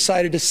and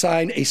decided to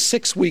sign a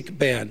 6-week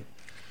ban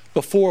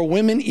before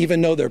women even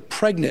know they're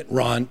pregnant,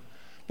 Ron,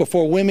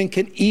 before women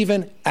can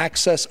even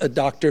access a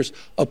doctor's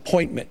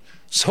appointment.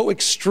 So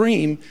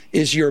extreme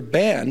is your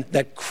ban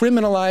that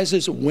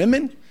criminalizes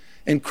women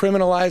and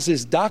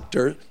criminalizes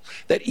doctors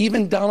that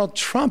even Donald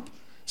Trump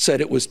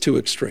said it was too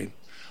extreme.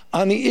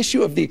 On the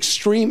issue of the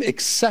extreme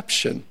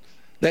exception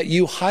that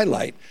you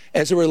highlight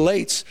as it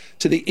relates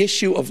to the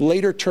issue of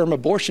later term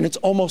abortion, it's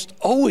almost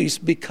always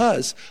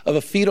because of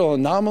a fetal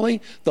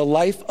anomaly, the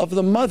life of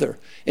the mother.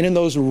 And in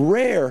those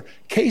rare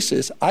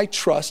cases, I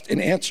trust, in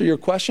answer to your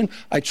question,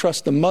 I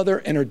trust the mother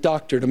and her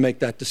doctor to make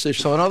that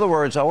decision. So in other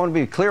words, I want to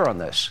be clear on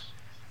this.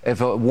 If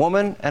a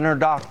woman and her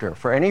doctor,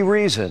 for any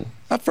reason...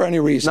 Not for any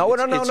reason. No.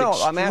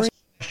 I'm asking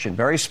a question,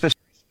 very specific.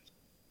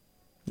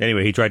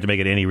 Anyway, he tried to make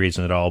it any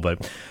reason at all,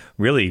 but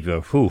really,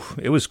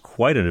 it was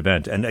quite an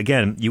event. And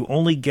again, you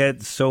only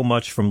get so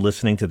much from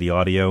listening to the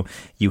audio.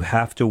 You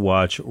have to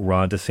watch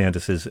Ron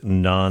DeSantis'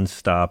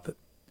 nonstop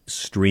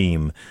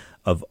stream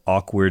of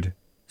awkward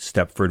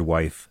Stepford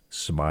wife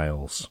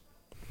smiles.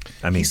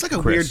 I mean, he's like a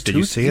Chris, weird did tooth.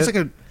 you see he's it?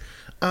 like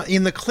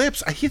in the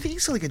clips, I think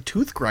he's like a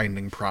tooth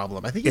grinding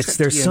problem. I think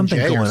There's something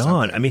going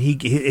on. I mean,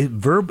 he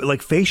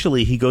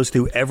facially, he goes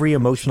through every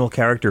emotional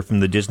character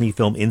from the Disney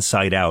film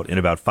Inside Out in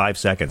about 5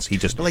 seconds.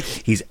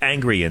 He's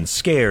angry and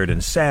scared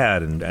and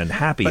sad and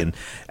happy, and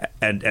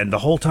the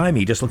whole time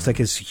he just looks like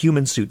his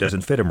human suit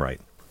doesn't fit him right.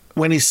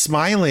 When he's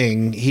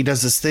smiling, he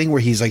does this thing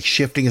where he's like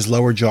shifting his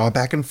lower jaw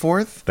back and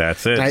forth.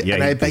 That's it.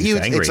 I bet you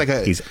angry. it's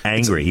like he's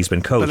angry. He's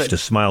been coached to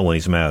smile when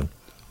he's mad,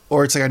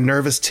 or it's like a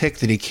nervous tick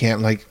that he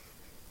can't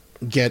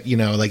get,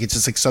 it's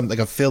just like something like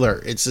a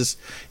filler. It's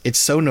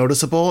so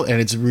noticeable,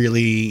 and it's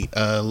really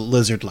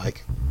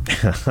lizard-like.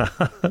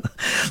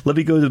 Let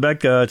me go back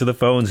to the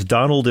phones.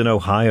 Donald in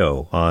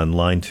Ohio on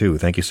line 2.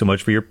 Thank you so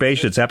much for your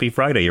patience. Happy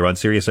Friday. You're on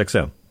Sirius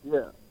XM.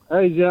 Yeah.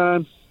 Hey,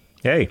 John.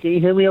 Hey. Can you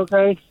hear me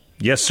okay?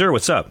 Yes, sir.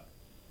 What's up?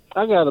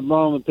 I got a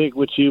bone to pick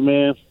with you,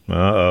 man.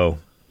 Uh-oh.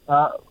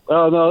 Oh,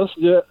 no, it's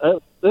good.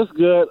 It's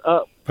good.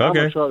 I'm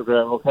Okay. a truck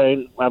driver,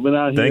 okay? I've been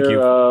out Thank here.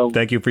 you.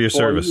 Thank you for your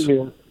service. Thank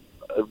you.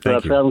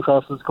 Traveling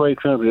across this great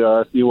country.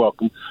 You're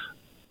welcome.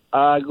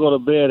 I go to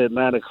bed at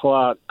 9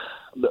 o'clock.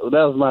 That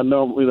was my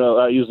normal.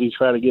 I usually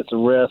try to get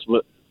some rest,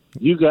 but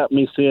you got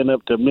me staying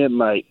up to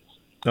midnight.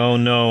 Oh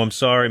no, I'm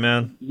sorry,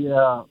 man.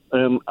 Yeah,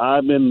 and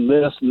I've been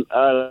listening.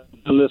 I've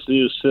been listening to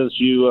you since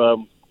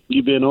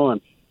you've been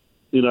on.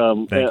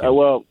 Thank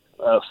you.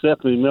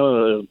 Stephanie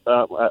Miller.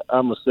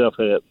 I'm a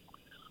self-head.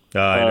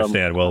 I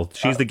understand. Well,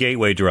 she's the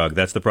gateway drug.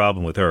 That's the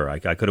problem with her. I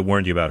could have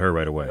warned you about her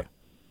right away.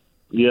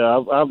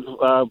 Yeah,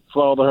 I've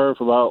followed her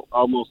for about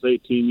almost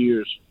 18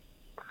 years.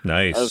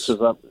 Nice.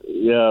 And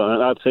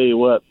I'll tell you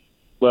what.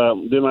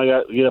 Then I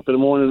got to get up in the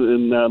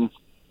morning and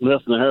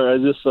listen to her.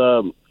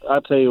 I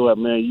tell you what,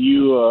 man,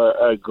 you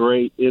are a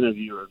great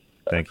interviewer.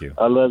 Thank you.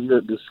 I love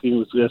the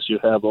schemes guests you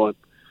have on.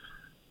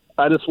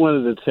 I just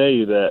wanted to tell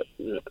you that,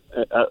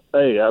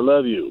 hey, I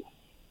love you.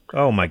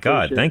 Oh my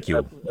God! Thank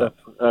you.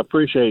 I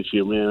appreciate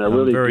you, man.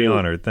 I'm very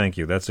honored. Thank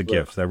you. That's a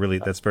gift.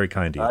 That's very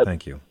kind of you.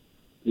 Thank you.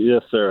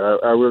 Yes, sir.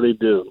 I really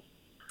do.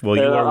 Well,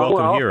 you are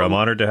welcome here. I'm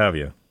honored to have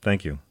you.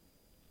 Thank you.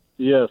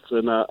 Yes,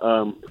 and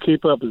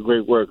keep up the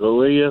great work,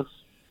 will you?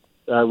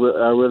 I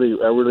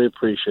really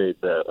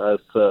appreciate that.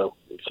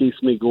 It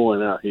keeps me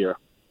going out here.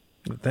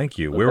 Thank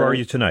you. Where are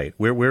you tonight?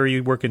 Where are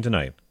you working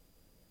tonight?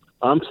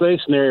 I'm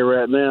stationary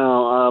right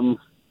now. I'm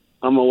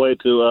on my way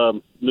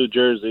to New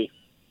Jersey.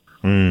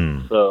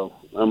 So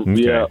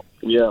okay.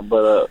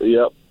 But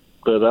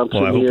I'm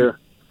sitting here.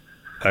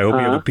 I hope you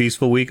have a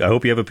peaceful week. I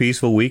hope you have a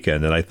peaceful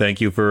weekend, and I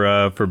thank you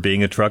for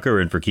being a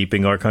trucker and for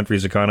keeping our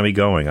country's economy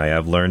going. I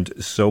have learned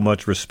so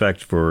much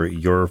respect for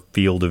your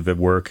field of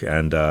work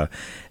and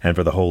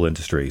for the whole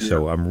industry.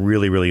 So I'm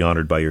really, really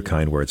honored by your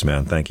kind words,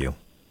 man. Thank you.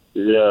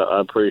 Yeah,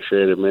 I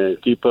appreciate it, man.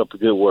 Keep up the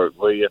good work,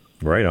 will you?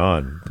 Right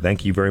on.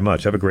 Thank you very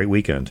much. Have a great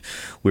weekend.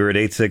 We're at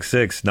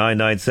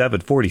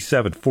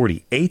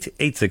 866-997-4748.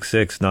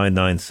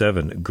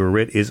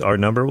 866-997-GRIT is our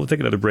number. We'll take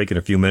another break in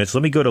a few minutes.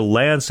 Let me go to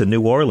Lance in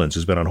New Orleans,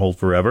 who's been on hold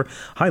forever.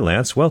 Hi,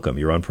 Lance. Welcome.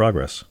 You're on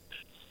Progress.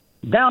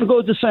 Down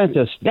goes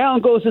DeSantis.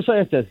 Down goes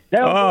DeSantis.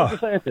 Down goes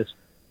DeSantis.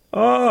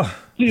 Oh.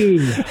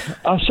 Dude,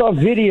 I saw a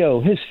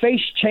video. His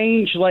face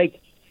changed like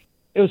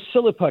it was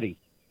silly putty.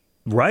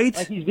 Right?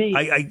 Like he's being,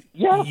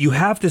 you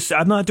have to.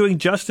 I'm not doing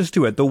justice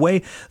to it. The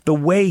way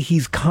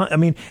he's. I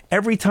mean,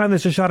 every time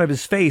there's a shot of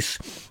his face,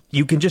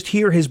 you can just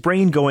hear his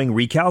brain going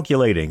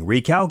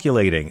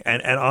recalculating.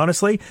 And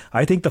honestly,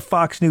 I think the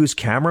Fox News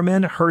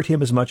cameraman hurt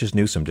him as much as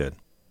Newsom did.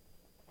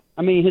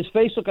 I mean, his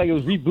face looked like it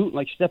was rebooting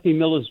like Stephanie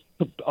Miller's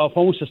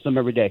phone system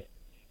every day.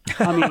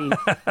 I mean,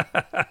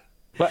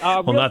 but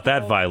well, not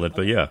that violent,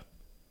 but yeah.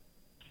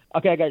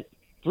 Okay, I got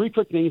 3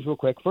 quick things real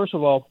quick. First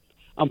of all,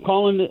 I'm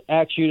calling to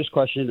ask you this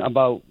question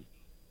about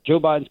Joe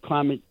Biden's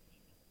climate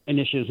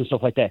initiatives and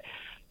stuff like that.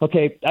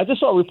 Okay, I just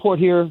saw a report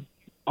here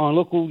on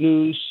local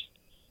news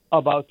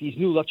about these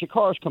new electric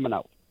cars coming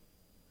out.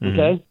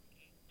 Okay?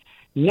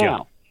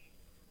 Now,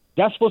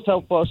 that's supposed to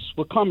help us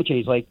with climate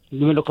change, like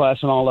the middle class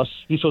and all us.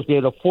 You're supposed to be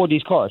able to afford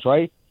these cars,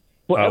 right?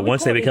 Well,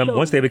 once they become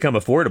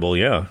affordable,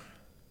 yeah.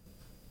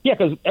 Yeah,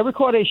 because every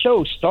car they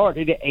show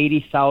started at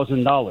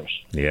 $80,000.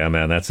 Yeah,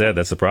 man, that's it.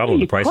 That's the problem.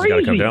 The price has got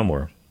to come down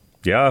more.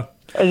 Yeah.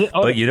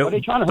 But you know,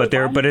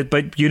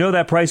 but you know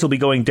that price will be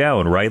going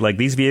down, right? Like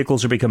these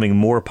vehicles are becoming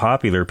more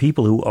popular.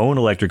 People who own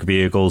electric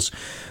vehicles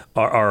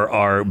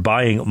are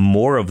buying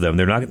more of them.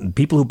 They're not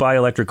people who buy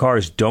electric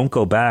cars don't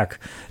go back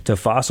to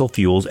fossil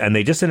fuels. And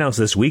they just announced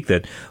this week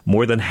that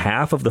more than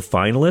half of the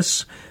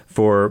finalists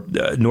for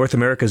North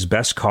America's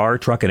best car,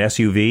 truck, and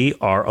SUV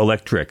are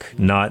electric,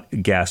 not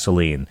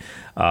gasoline.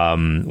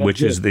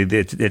 Which is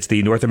it's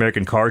the North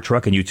American Car,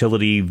 Truck, and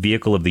Utility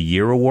Vehicle of the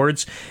Year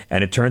awards.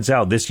 And it turns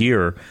out this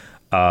year,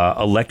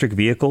 electric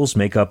vehicles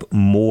make up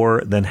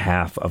more than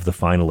half of the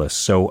finalists.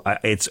 So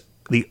it's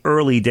the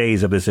early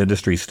days of this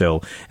industry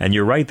still. And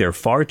you're right, they're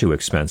far too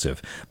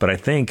expensive. But I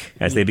think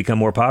as they become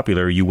more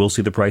popular, you will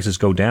see the prices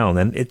go down.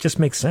 And it just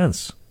makes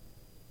sense.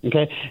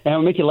 Okay. And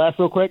I'll make you laugh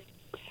real quick.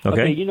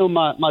 Okay. You know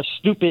my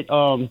stupid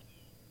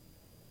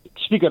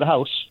Speaker of the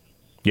House.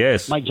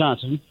 Yes. Mike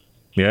Johnson.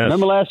 Yes.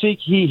 Remember last week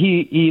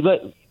he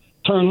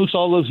turned loose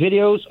all the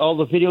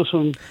videos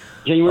from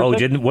January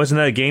 6th? Wasn't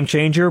that a game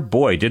changer?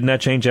 Boy, didn't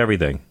that change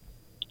everything.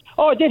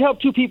 Oh, it did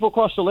help two people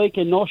across the lake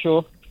in North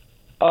Shore.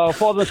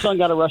 Father and son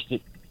got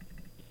arrested.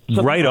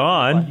 Right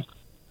on.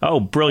 Oh,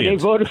 brilliant.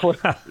 They voted for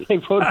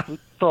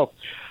Trump.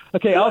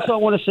 Okay, also I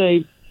want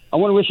to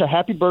wish a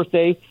happy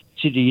birthday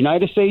to the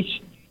United States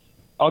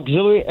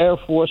Auxiliary Air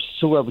Force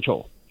Survey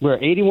Patrol. We're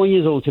 81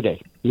 years old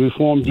today. We were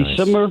formed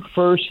December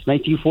 1st,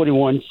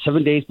 1941,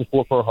 7 days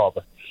before Pearl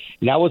Harbor.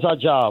 And that was our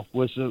job,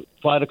 was to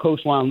fly the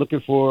coastline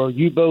looking for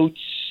U-boats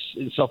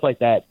and stuff like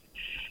that.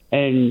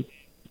 And,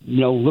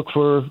 look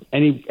for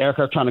any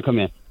aircraft trying to come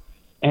in.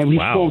 And we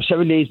formed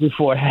 7 days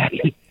before it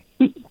happened.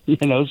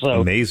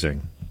 So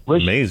amazing.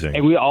 Amazing.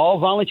 And we're all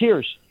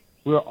volunteers.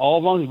 We're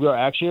all volunteers. We're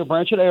actually a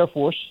branch of the Air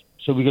Force.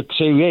 So we could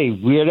say, hey,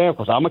 we're the Air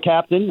Force. I'm a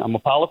captain. I'm a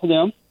pilot for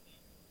them.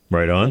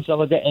 Right on. And stuff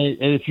like that. And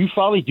if you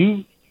finally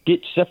do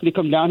get Stephanie to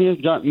come down here,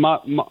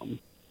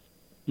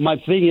 my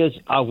thing is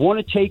I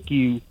want to take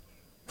you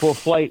for a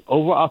flight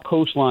over our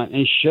coastline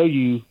and show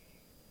you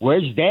where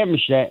it's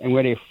damaged at and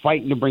where they're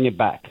fighting to bring it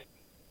back.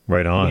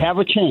 Right on. We have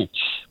a chance.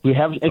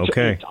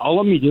 It's all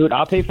of me, dude.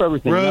 I'll pay for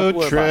everything.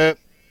 Road trip.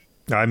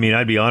 I mean,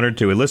 I'd be honored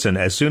to. And listen,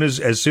 as soon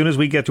as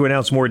we get to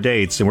announce more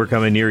dates and we're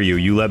coming near you,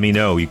 you let me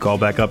know. You call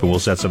back up and we'll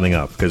set something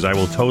up because I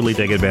will totally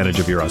take advantage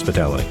of your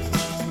hospitality.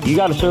 You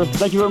got it, sir.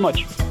 Thank you very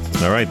much.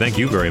 All right. Thank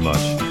you very much.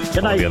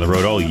 Good night. I'll be on the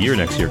road all year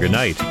next year. Good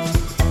night.